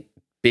saying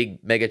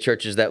big mega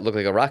churches that look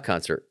like a rock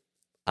concert.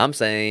 I'm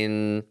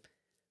saying,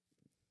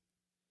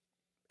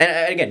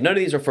 and again, none of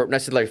these are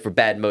necessarily for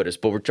bad motives,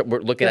 but we're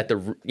looking at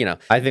the,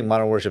 I think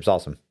modern worship's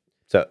awesome.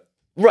 So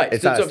right.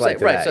 It's not a slight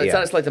to that, so it's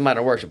not a slight to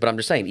modern worship, but I'm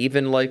just saying,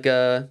 even like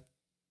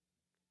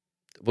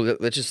well,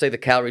 let's just say the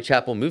Calvary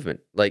Chapel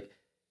movement, like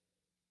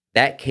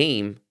that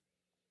came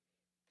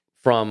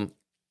from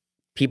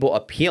people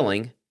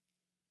appealing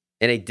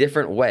in a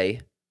different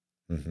way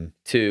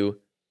to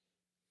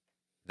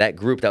that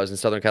group that was in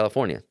Southern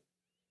California.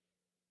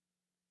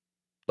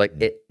 Like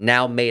it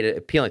now made it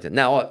appealing to them.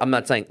 Now, I'm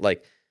not saying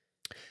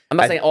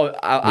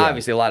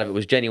obviously a lot of it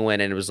was genuine,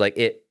 and it was like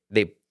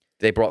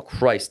they brought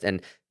Christ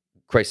and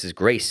Christ's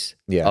grace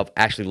of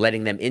actually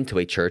letting them into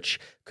a church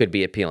could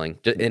be appealing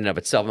in and of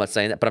itself. I'm not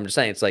saying that, but I'm just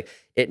saying it's like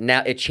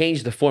it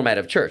changed the format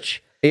of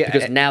church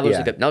because now there's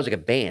like a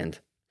band.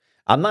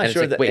 I'm not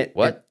sure like, wait,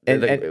 what?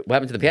 What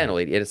happened to the piano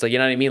lady? And it's like, you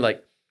know what I mean?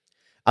 Like,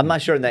 I'm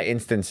not sure in that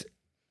instance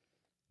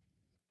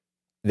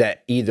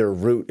that either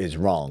route is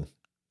wrong.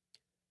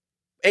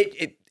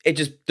 It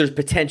just, there's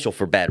potential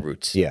for bad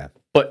roots. Yeah.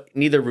 But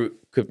neither route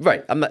could,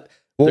 right.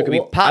 There could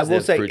be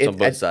positive fruits on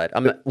both sides.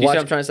 You see what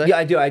I'm trying to say? Yeah,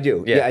 I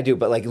do. Yeah, I do.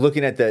 But like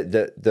looking at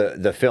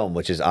the film,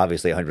 which is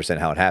obviously 100%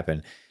 how it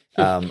happened,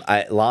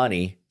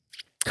 Lonnie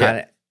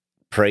kind of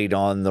preyed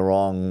on the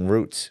wrong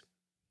roots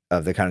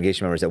of the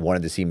congregation members that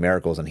wanted to see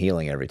miracles and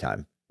healing every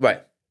time.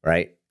 Right.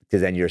 Right? Because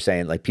then you're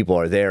saying like people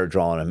are there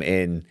drawing them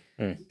in,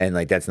 and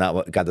like that's not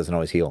what God doesn't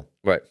always heal.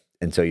 Right.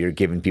 And so you're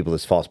giving people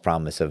this false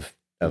promise of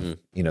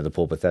the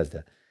pool of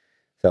Bethesda.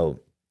 So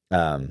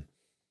but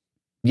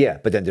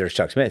then there's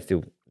Chuck Smith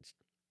who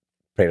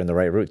prayed on the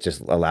right roots,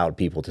 just allowed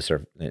people to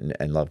serve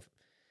and love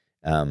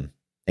and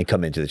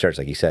come into the church,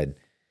 like you said.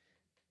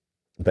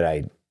 But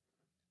I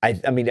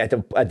mean, at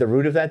the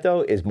root of that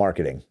though is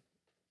marketing.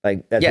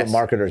 Like that's what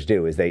marketers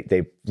do is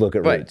they look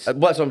at roots. Well,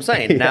 that's what I'm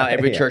saying. Now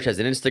every church has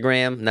an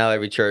Instagram. Now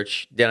every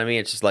church, you know what I mean?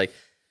 It's just like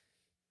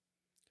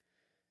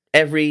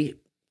every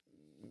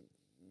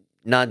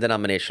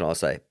non-denominational, I'll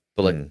say,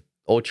 but like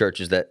old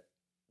churches that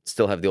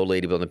still have the old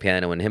lady building the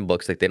piano and hymn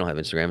books, like they don't have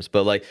Instagrams.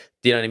 But like,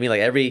 do you know what I mean? Like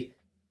every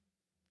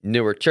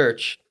newer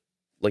church,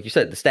 like you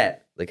said, the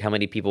stat, like how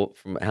many people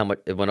from how much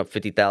it went up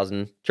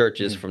 50,000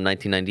 churches from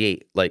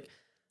 1998. Like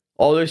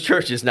all those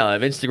churches now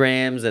have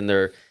Instagrams and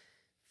they're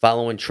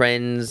following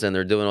trends and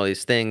they're doing all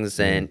these things,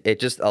 and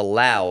it just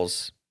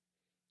allows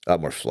a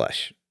lot more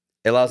flesh.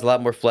 It allows a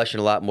lot more flesh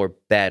and a lot more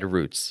bad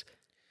roots.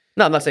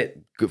 No, I'm not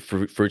saying good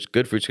fruits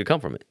could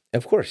come from it.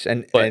 Of course,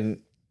 and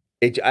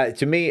it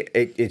to me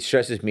it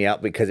stresses me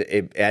out because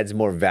it adds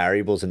more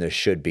variables than there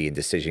should be in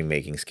decision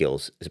making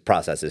skills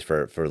processes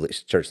for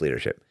church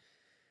leadership.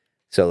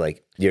 So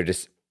like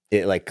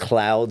it like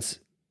clouds.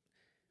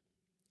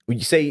 When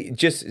you say,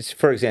 just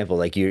for example,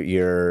 like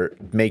you're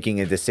making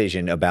a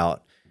decision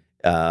about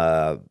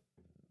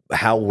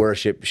how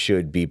worship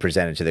should be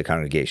presented to the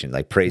congregation,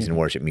 like praise and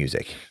worship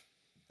music.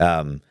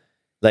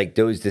 Like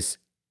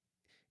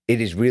it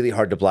is really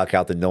hard to block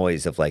out the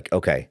noise of like,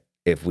 okay,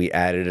 if we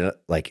added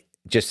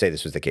just say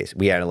this was the case,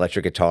 we had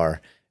electric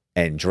guitar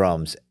and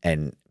drums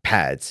and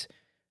pads,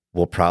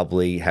 we'll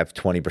probably have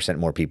 20%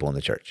 more people in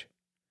the church.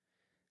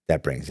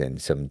 That brings in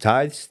some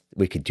tithes.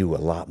 We could do a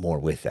lot more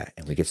with that,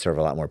 and we could serve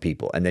a lot more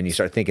people. And then you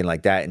start thinking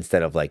like that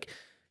instead of like,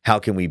 how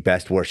can we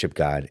best worship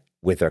God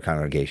with our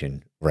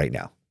congregation right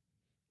now?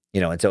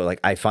 And so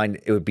like I find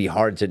it would be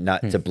hard to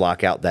not to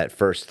block out that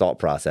first thought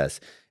process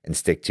and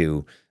stick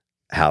to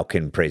how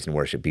can praise and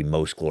worship be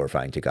most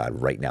glorifying to God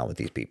right now with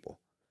these people.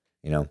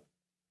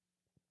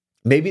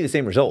 Maybe the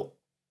same result.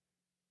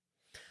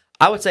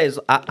 I would say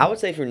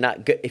if you're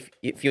not good,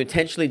 if you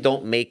intentionally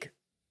don't make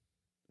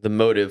the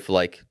motive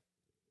like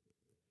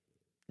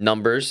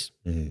numbers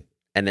and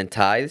then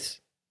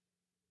tithes,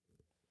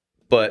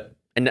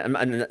 and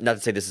not to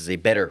say this is a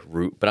better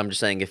route, but I'm just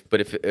saying if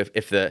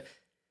the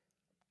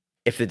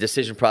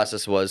decision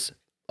process was,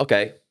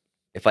 okay,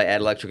 if I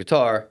add electric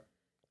guitar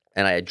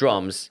and I add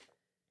drums,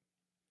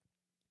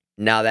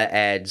 now that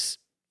adds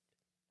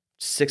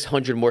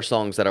 600 more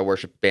songs that our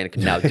worship band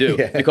can now do.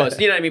 Because,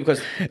 you know what I mean?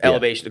 Because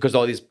Elevation, because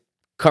all these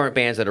current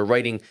bands that are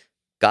writing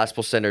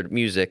gospel-centered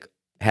music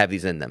have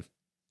these in them.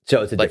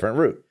 So it's a different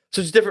route.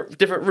 So it's a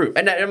different route.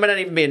 And it might not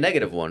even be a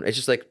negative one. It's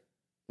just like,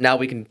 now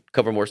we can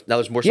cover more. Now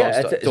there's more songs.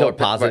 So a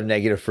positive,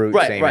 negative fruit,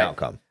 same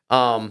outcome.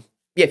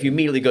 If you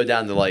immediately go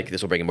down to like,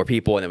 this will bring in more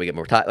people and then we get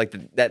more time, like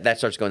that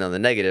starts going down the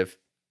negative,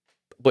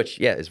 which,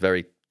 is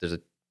there's a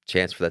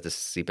chance for that to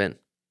seep in.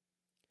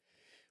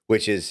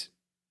 Which is,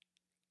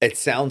 it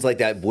sounds like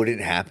that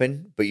wouldn't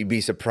happen, but you'd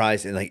be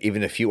surprised. And like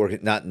even a few,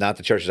 not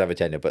the churches I've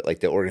attended, but like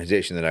the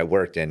organization that I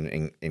worked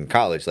in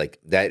college, like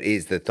that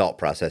is the thought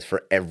process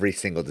for every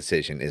single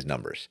decision is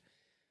numbers.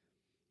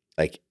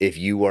 Like if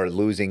you are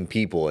losing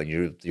people and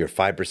you're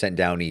 5%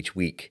 down each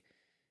week,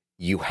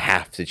 you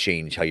have to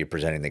change how you're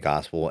presenting the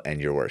gospel and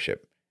your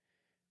worship,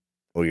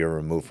 or you're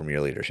removed from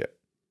your leadership.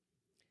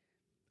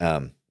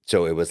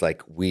 So it was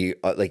like we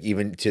like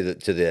even to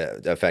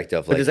the effect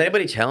of like. But does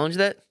anybody challenge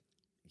that?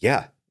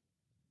 Yeah.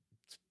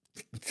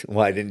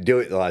 Well, I didn't do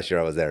it the last year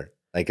I was there,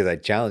 like because I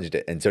challenged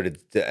it, and so did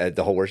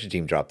the whole worship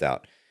team dropped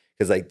out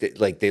because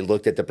like they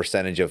looked at the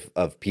percentage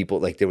of people.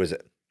 Like there was,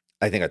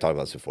 I think I talked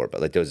about this before,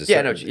 but like there was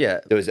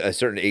there was a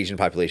certain Asian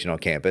population on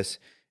campus,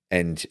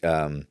 and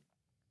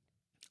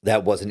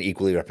that wasn't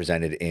equally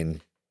represented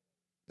in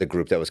the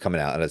group that was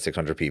coming out of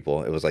 600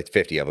 people. It was like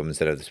 50 of them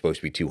instead of supposed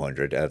to be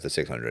 200 out of the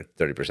 600,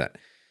 30%.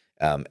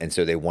 And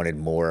so they wanted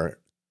more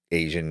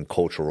Asian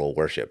cultural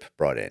worship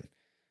brought in.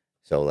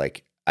 So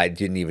like, I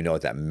didn't even know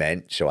what that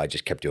meant. So I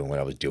just kept doing what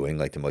I was doing,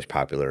 like the most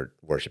popular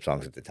worship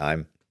songs at the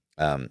time.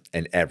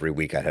 And every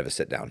week I'd have a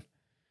sit down.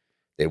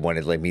 They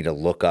wanted like me to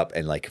look up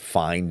and like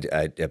find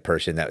a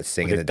person that was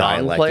singing the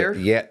dialect. Player?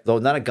 Yeah, though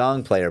not a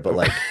gong player, but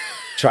like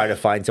try to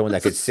find someone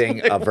that could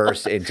sing a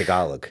verse in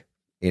Tagalog,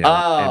 and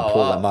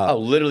pull them up. Oh,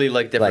 literally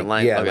like different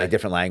languages. Yeah, like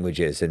different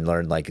languages, and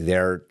learn like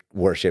their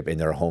worship in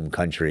their home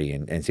country,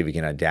 and see if we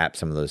can adapt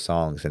some of those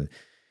songs. And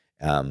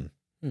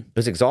it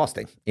was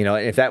exhausting, and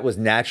if that was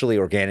naturally,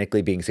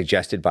 organically being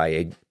suggested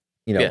by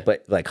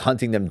but like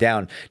hunting them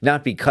down,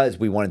 not because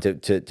we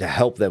wanted to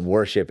help them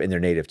worship in their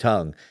native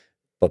tongue,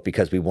 but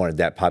because we wanted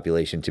that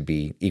population to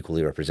be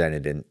equally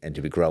represented and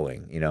to be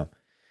growing,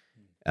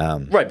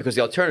 Right, because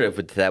the alternative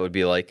to that would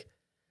be like,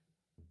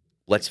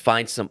 let's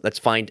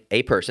find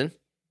a person,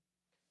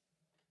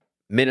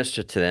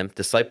 minister to them,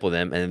 disciple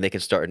them, and then they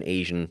can start an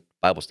Asian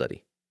Bible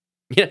study.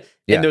 In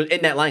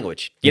that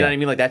language. You know what I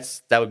mean? Like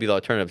that would be the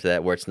alternative to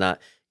that, where it's not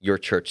your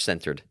church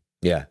centered.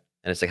 Yeah.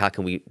 And it's like, how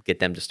can we get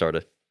them to start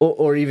a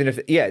or even if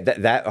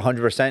that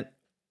 100%,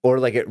 or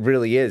like it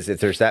really is, if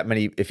there's that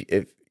many,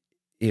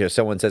 if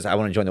someone says, I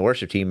want to join the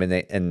worship team,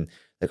 and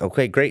like,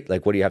 okay, great.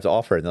 Like, what do you have to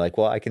offer? And they're like,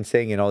 well, I can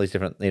sing in all these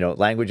different,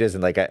 languages,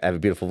 and like, I have a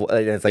beautiful voice.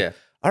 And it's like,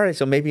 all right,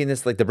 so maybe in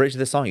this, like the bridge of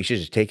the song, you should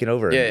just take it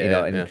over,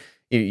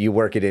 you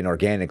work it in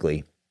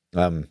organically,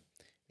 in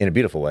a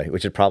beautiful way,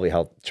 which is probably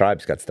how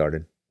Tribes got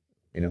started,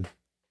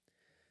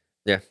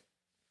 Yeah.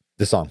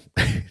 The song,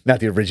 not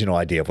the original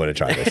idea of what a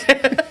tribe is.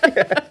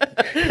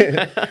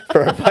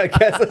 For our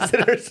podcast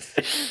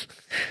listeners.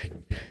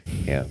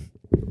 Yeah.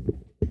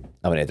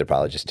 I'm an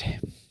anthropologist.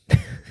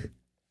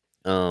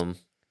 So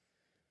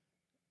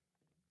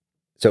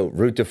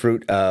root to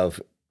fruit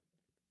of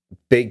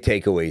big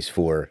takeaways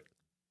for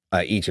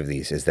each of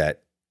these is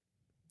that,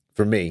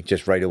 for me,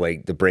 just right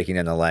away, the breaking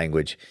down the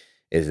language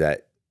is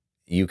that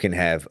you can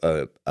have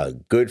a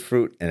good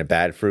fruit and a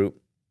bad fruit,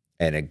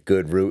 and a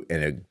good root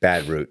and a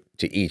bad root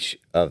to each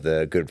of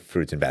the good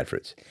fruits and bad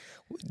fruits.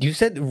 You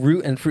said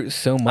root and fruit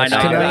so much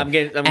I know, tonight, I'm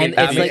getting,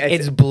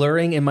 it's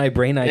blurring in my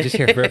brain. I just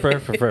hear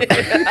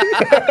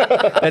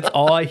That's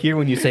all I hear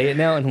when you say it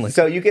now. And I'm like,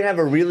 so you can have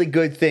a really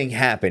good thing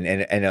happen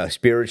and a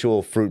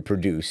spiritual fruit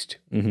produced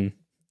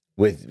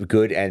with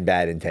good and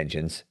bad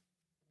intentions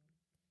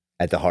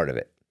at the heart of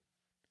it.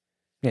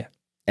 Yeah.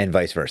 And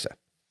vice versa.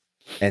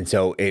 And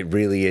so it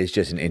really is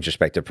just an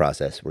introspective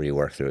process where you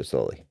work through it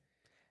slowly,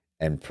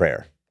 and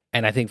prayer.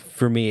 And I think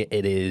for me,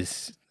 it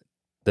is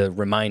the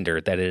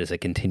reminder that it is a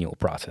continual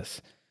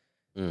process,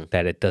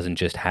 that it doesn't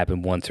just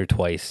happen once or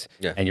twice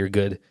and you're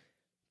good,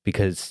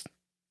 because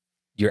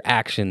your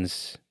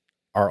actions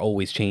are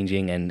always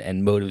changing,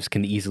 and motives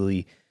can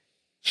easily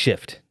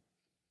shift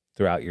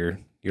throughout your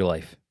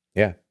life.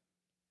 Yeah.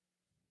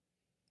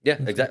 Yeah,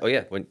 exactly.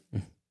 Oh,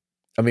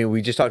 yeah.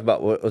 We just talked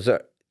about, what was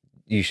that?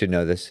 You should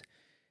know this.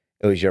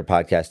 It was your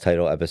podcast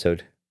title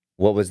episode.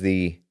 What was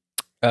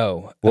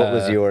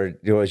was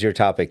your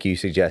topic you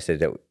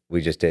suggested that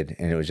we just did,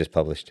 and it was just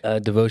published?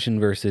 Devotion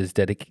versus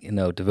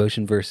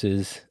devotion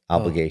versus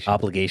obligation.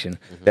 Obligation.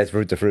 Mm-hmm. That's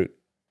root to fruit.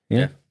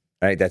 Yeah.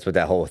 Right. That's what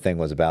that whole thing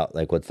was about.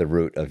 Like, what's the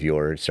root of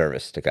your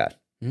service to God?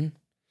 Mm-hmm.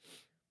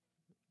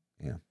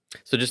 Yeah.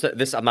 So just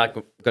this, I'm not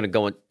going to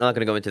go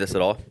into this at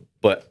all.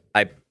 But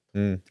at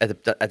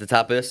the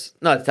top of this,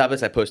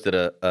 I posted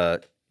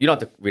a. You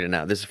don't have to read it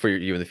now. This is for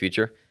you in the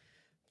future.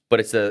 But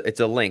it's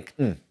a link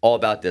all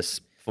about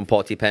this from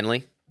Paul T.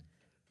 Penley.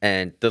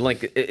 And the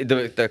link,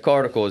 the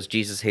article is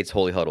Jesus Hates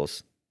Holy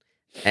Huddles.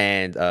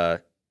 And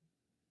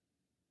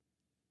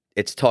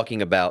it's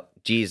talking about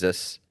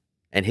Jesus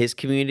and his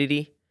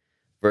community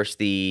versus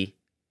the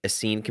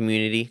Essene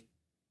community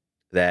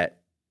that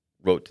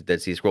wrote the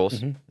Dead Sea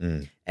Scrolls,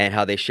 and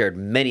how they shared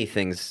many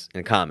things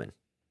in common.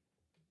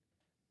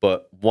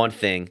 But one of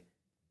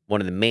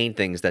the main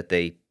things that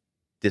they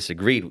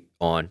disagreed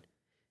on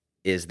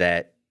is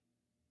that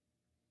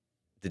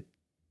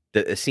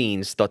the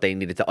Essenes thought they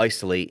needed to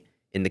isolate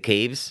in the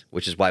caves,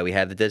 which is why we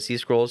have the Dead Sea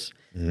Scrolls.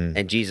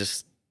 And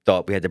Jesus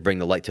thought we had to bring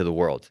the light to the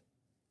world.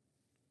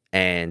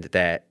 And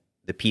that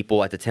the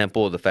people at the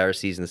temple, the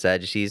Pharisees and the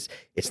Sadducees,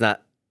 it's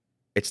not,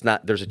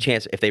 there's a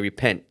chance, if they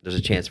repent, there's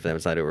a chance for them.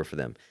 It's not over for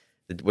them.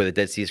 Where the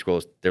Dead Sea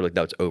Scrolls, they're like,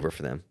 no, it's over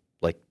for them.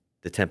 Like,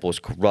 the temple is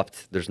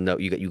corrupt. There's no,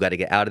 you got to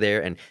get out of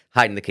there and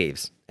hide in the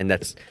caves. And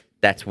that's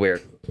where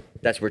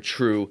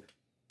true,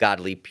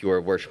 godly,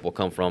 pure worship will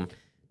come from.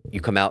 You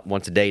come out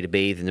once a day to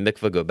bathe in the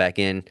mikveh, go back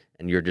in,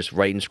 and you're just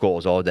writing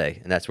scrolls all day.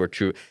 And that's where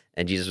true.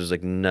 And Jesus was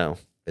like, no,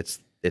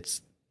 it's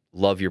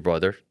love your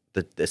brother.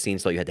 The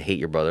Essenes thought you had to hate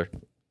your brother.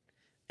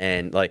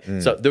 And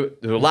so there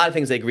were a lot of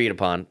things they agreed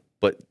upon,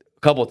 but a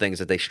couple of things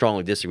that they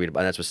strongly disagreed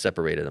upon. And that's what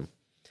separated them.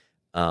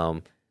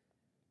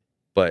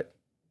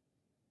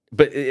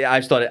 But I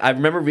just thought, I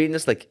remember reading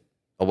this like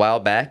a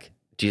while back,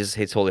 Jesus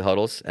Hates Holy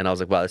Huddles. And I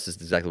was like, wow, this is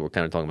exactly what we're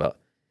kind of talking about.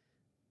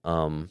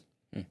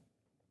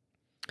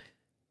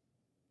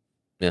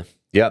 Yeah.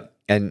 Yep.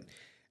 And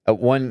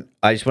one,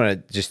 I just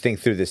want to just think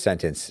through this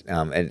sentence,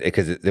 and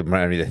because it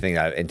reminded me of the thing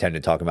that I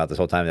intended to talk about this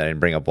whole time that I didn't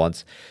bring up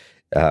once.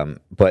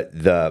 But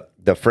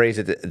the phrase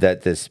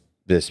that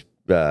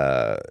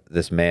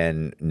this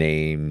man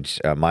named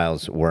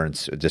Miles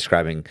Wernz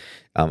describing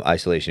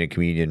isolation and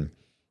communion,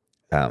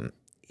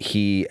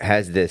 he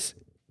has this.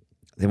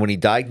 Then when he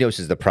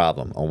diagnoses the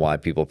problem on why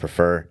people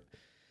prefer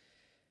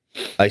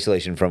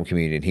isolation from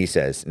communion, he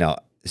says, "Now,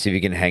 see if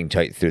you can hang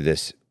tight through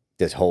this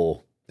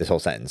whole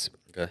sentence."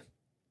 Okay.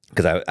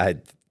 Because I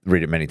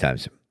read it many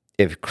times.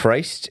 If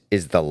Christ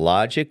is the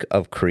logic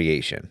of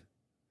creation,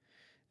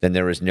 then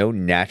there is no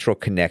natural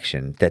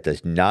connection that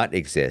does not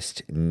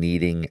exist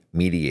needing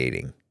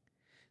mediating.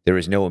 There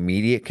is no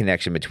immediate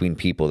connection between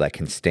people that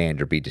can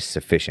stand or be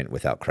sufficient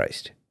without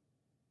Christ.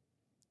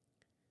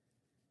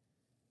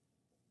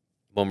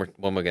 One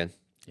more again.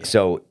 Yeah.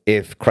 So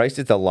if Christ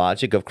is the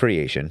logic of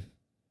creation,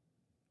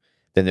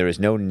 then there is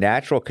no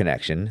natural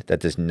connection that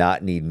does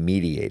not need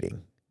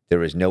mediating.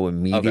 There is no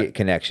immediate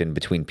connection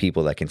between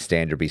people that can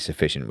stand or be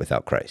sufficient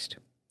without Christ.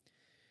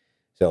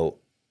 So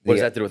what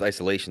does that do with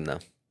isolation, though?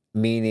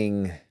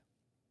 Meaning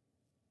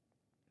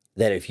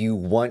that if you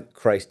want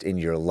Christ in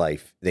your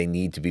life, they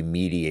need to be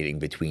mediating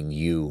between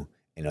you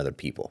and other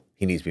people.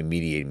 He needs to be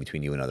mediating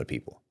between you and other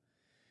people.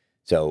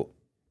 So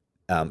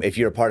if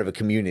you're a part of a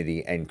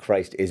community and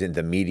Christ isn't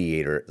the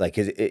mediator, like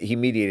he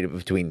mediated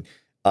between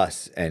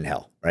us and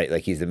hell, right?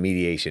 Like he's the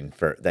mediation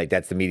for, like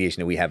that's the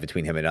mediation that we have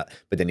between him and us.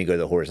 But then you go to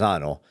the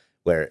horizontal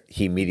where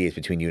he mediates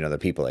between you and other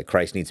people. Like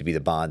Christ needs to be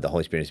the bond, the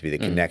Holy Spirit needs to be the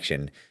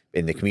connection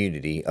in the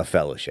community of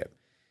fellowship.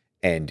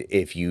 And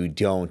if you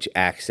don't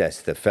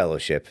access the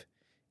fellowship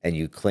and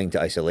you cling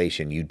to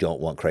isolation, you don't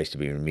want Christ to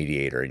be a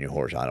mediator in your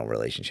horizontal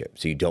relationship.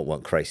 So you don't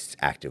want Christ's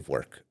active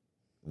work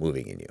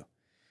moving in you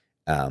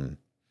and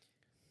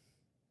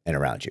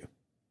around you.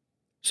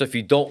 So if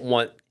you don't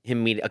want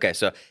him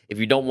so if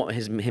you don't want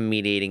him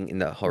mediating in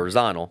the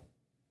horizontal,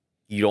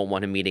 you don't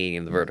want him mediating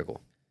in the vertical.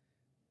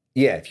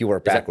 Yeah, if you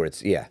work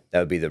backwards, that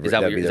would be the root. Is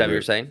that what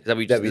you're saying? Is that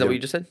what you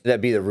just said?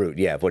 That'd be the root,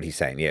 of what he's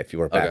saying. Yeah, if you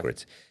work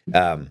backwards.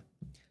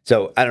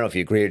 So I don't know if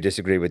you agree or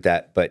disagree with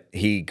that, but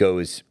he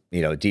goes,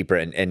 deeper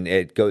and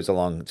it goes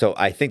along. So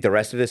I think the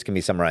rest of this can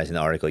be summarized in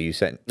the article you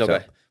sent. Okay.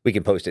 So we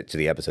can post it to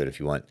the episode if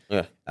you want.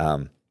 Yeah.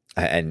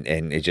 And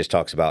it just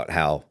talks about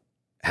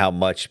how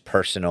much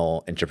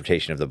personal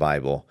interpretation of the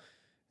Bible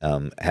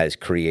has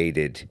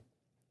created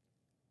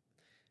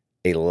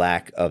a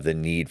lack of the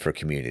need for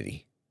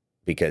community.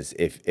 Because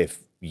if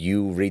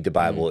you read the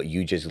Bible,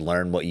 you just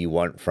learn what you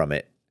want from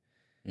it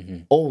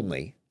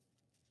only,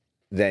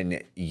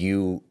 then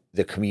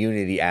the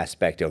community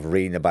aspect of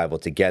reading the Bible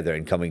together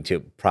and coming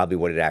to probably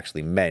what it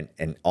actually meant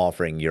and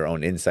offering your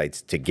own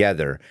insights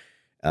together,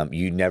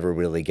 you never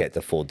really get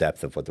the full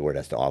depth of what the Word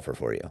has to offer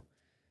for you.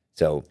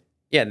 So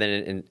yeah, and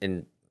then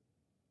in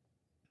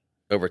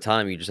over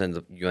time, you just end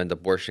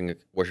up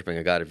worshiping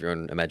a God of your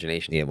own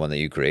imagination. Yeah, one that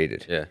you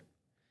created. Yeah,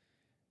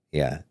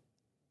 yeah.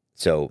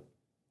 So,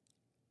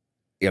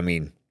 I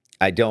mean,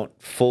 I don't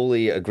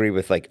fully agree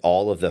with like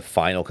all of the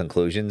final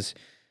conclusions,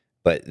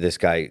 but this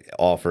guy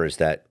offers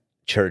that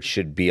church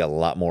should be a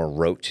lot more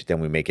rote than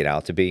we make it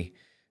out to be.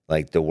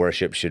 Like the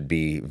worship should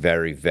be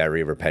very,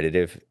 very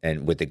repetitive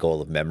and with the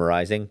goal of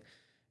memorizing,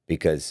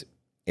 because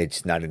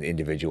it's not an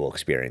individual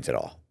experience at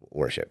all.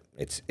 Worship,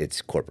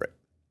 it's corporate.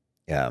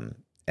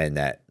 And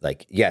that,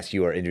 like, yes,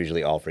 you are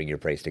individually offering your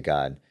praise to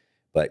God,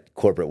 but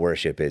corporate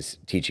worship is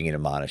teaching and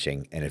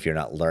admonishing. And if you're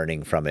not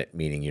learning from it,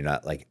 meaning you're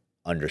not like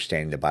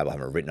understanding the Bible,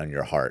 having it written on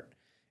your heart,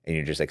 and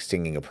you're just like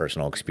singing a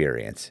personal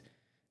experience,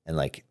 and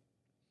like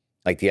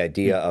the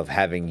idea of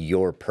having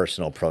your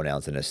personal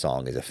pronouns in a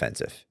song is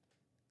offensive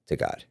to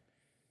God.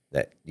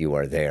 That you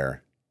are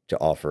there to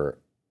offer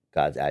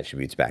God's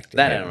attributes back to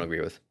that him. I don't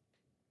agree with.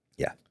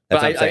 Yeah,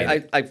 that's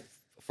but I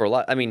for a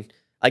lot. I mean,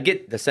 I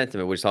get the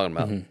sentiment we're talking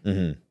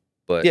about.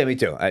 But yeah, me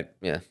too. I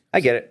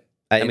get it.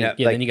 I mean,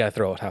 then you got to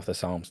throw out half the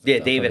Psalms. Yeah,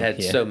 David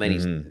had so many,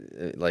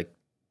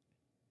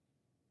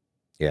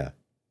 yeah.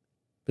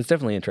 It's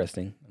definitely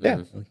interesting.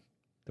 Yeah,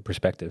 the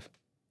perspective.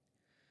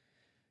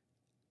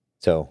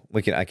 So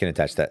I can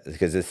attach that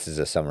because this is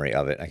a summary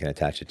of it. I can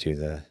attach it to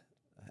the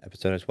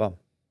episode as well.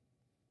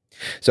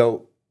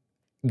 So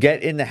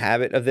get in the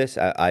habit of this.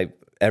 I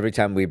every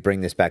time we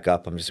bring this back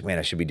up, I'm just, man,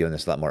 I should be doing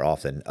this a lot more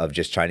often, of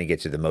just trying to get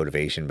to the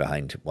motivation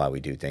behind why we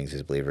do things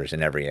as believers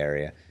in every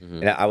area.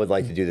 And I would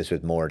like to do this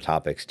with more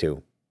topics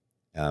too.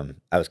 I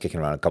was kicking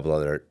around a couple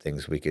other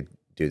things we could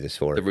do this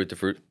for. The root to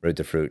fruit? Root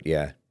to fruit,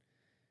 yeah.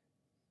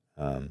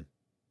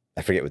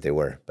 I forget what they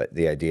were, but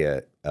the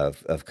idea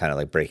of kind of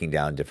like breaking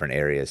down different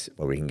areas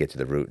where we can get to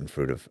the root and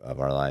fruit of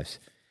our lives.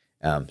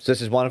 So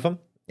this is one of them.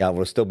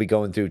 We'll still be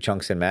going through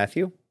chunks in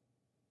Matthew.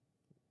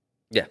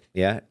 Yeah.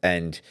 Yeah,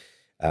 and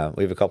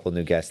we have a couple of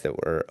new guests that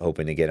we're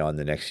hoping to get on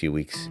the next few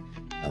weeks.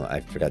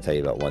 I forgot to tell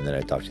you about one that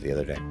I talked to the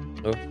other day.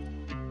 Oh.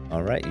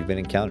 All right, you've been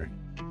encountered.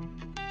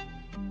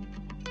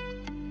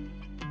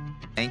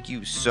 Thank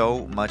you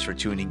so much for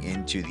tuning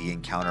into the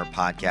Encounter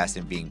podcast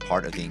and being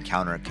part of the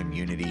Encounter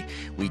community.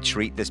 We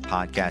treat this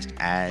podcast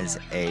as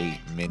a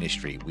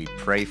ministry. We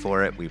pray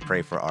for it. We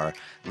pray for our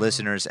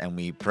listeners, and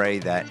we pray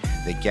that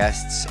the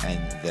guests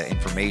and the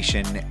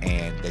information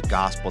and the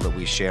gospel that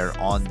we share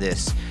on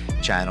this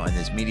channel and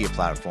this media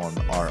platform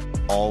are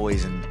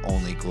always and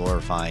only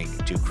glorifying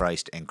to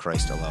Christ and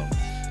Christ alone.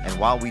 And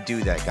while we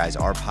do that, guys,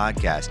 our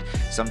podcast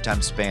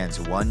sometimes spans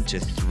 1 to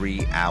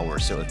 3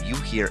 hours. So if you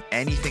hear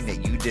anything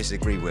that you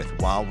disagree with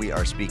while we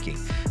are speaking,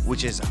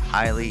 which is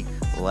highly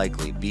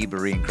likely, be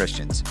Berean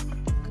Christians,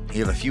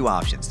 you have a few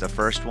options. The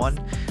first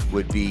one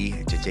would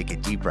be to take a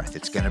deep breath.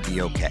 It's going to be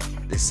okay.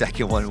 The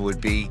second one would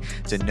be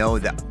to know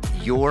that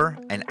your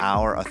and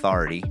our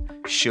authority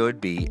should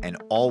be and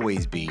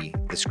always be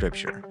the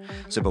scripture.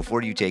 So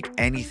before you take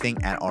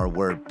anything at our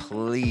word,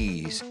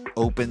 please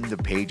open the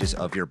pages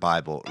of your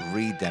Bible,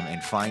 read them,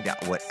 and find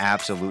out what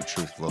absolute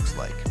truth looks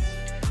like.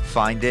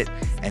 Find it,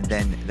 and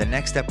then the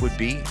next step would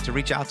be to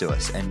reach out to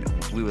us. And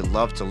we would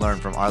love to learn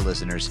from our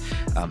listeners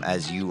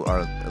as you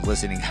are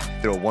listening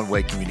through a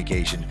one-way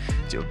communication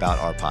about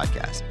our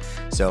podcast.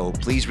 So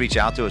please reach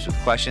out to us with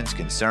questions,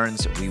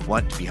 concerns. We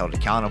want to be held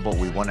accountable.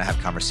 We want to have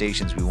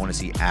conversations. We want to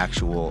see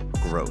actual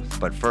growth.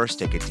 But first,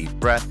 take a deep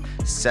breath.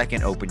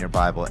 Second, open your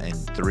Bible. And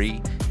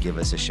 3, give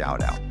us a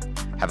shout out.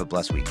 Have a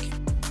blessed week.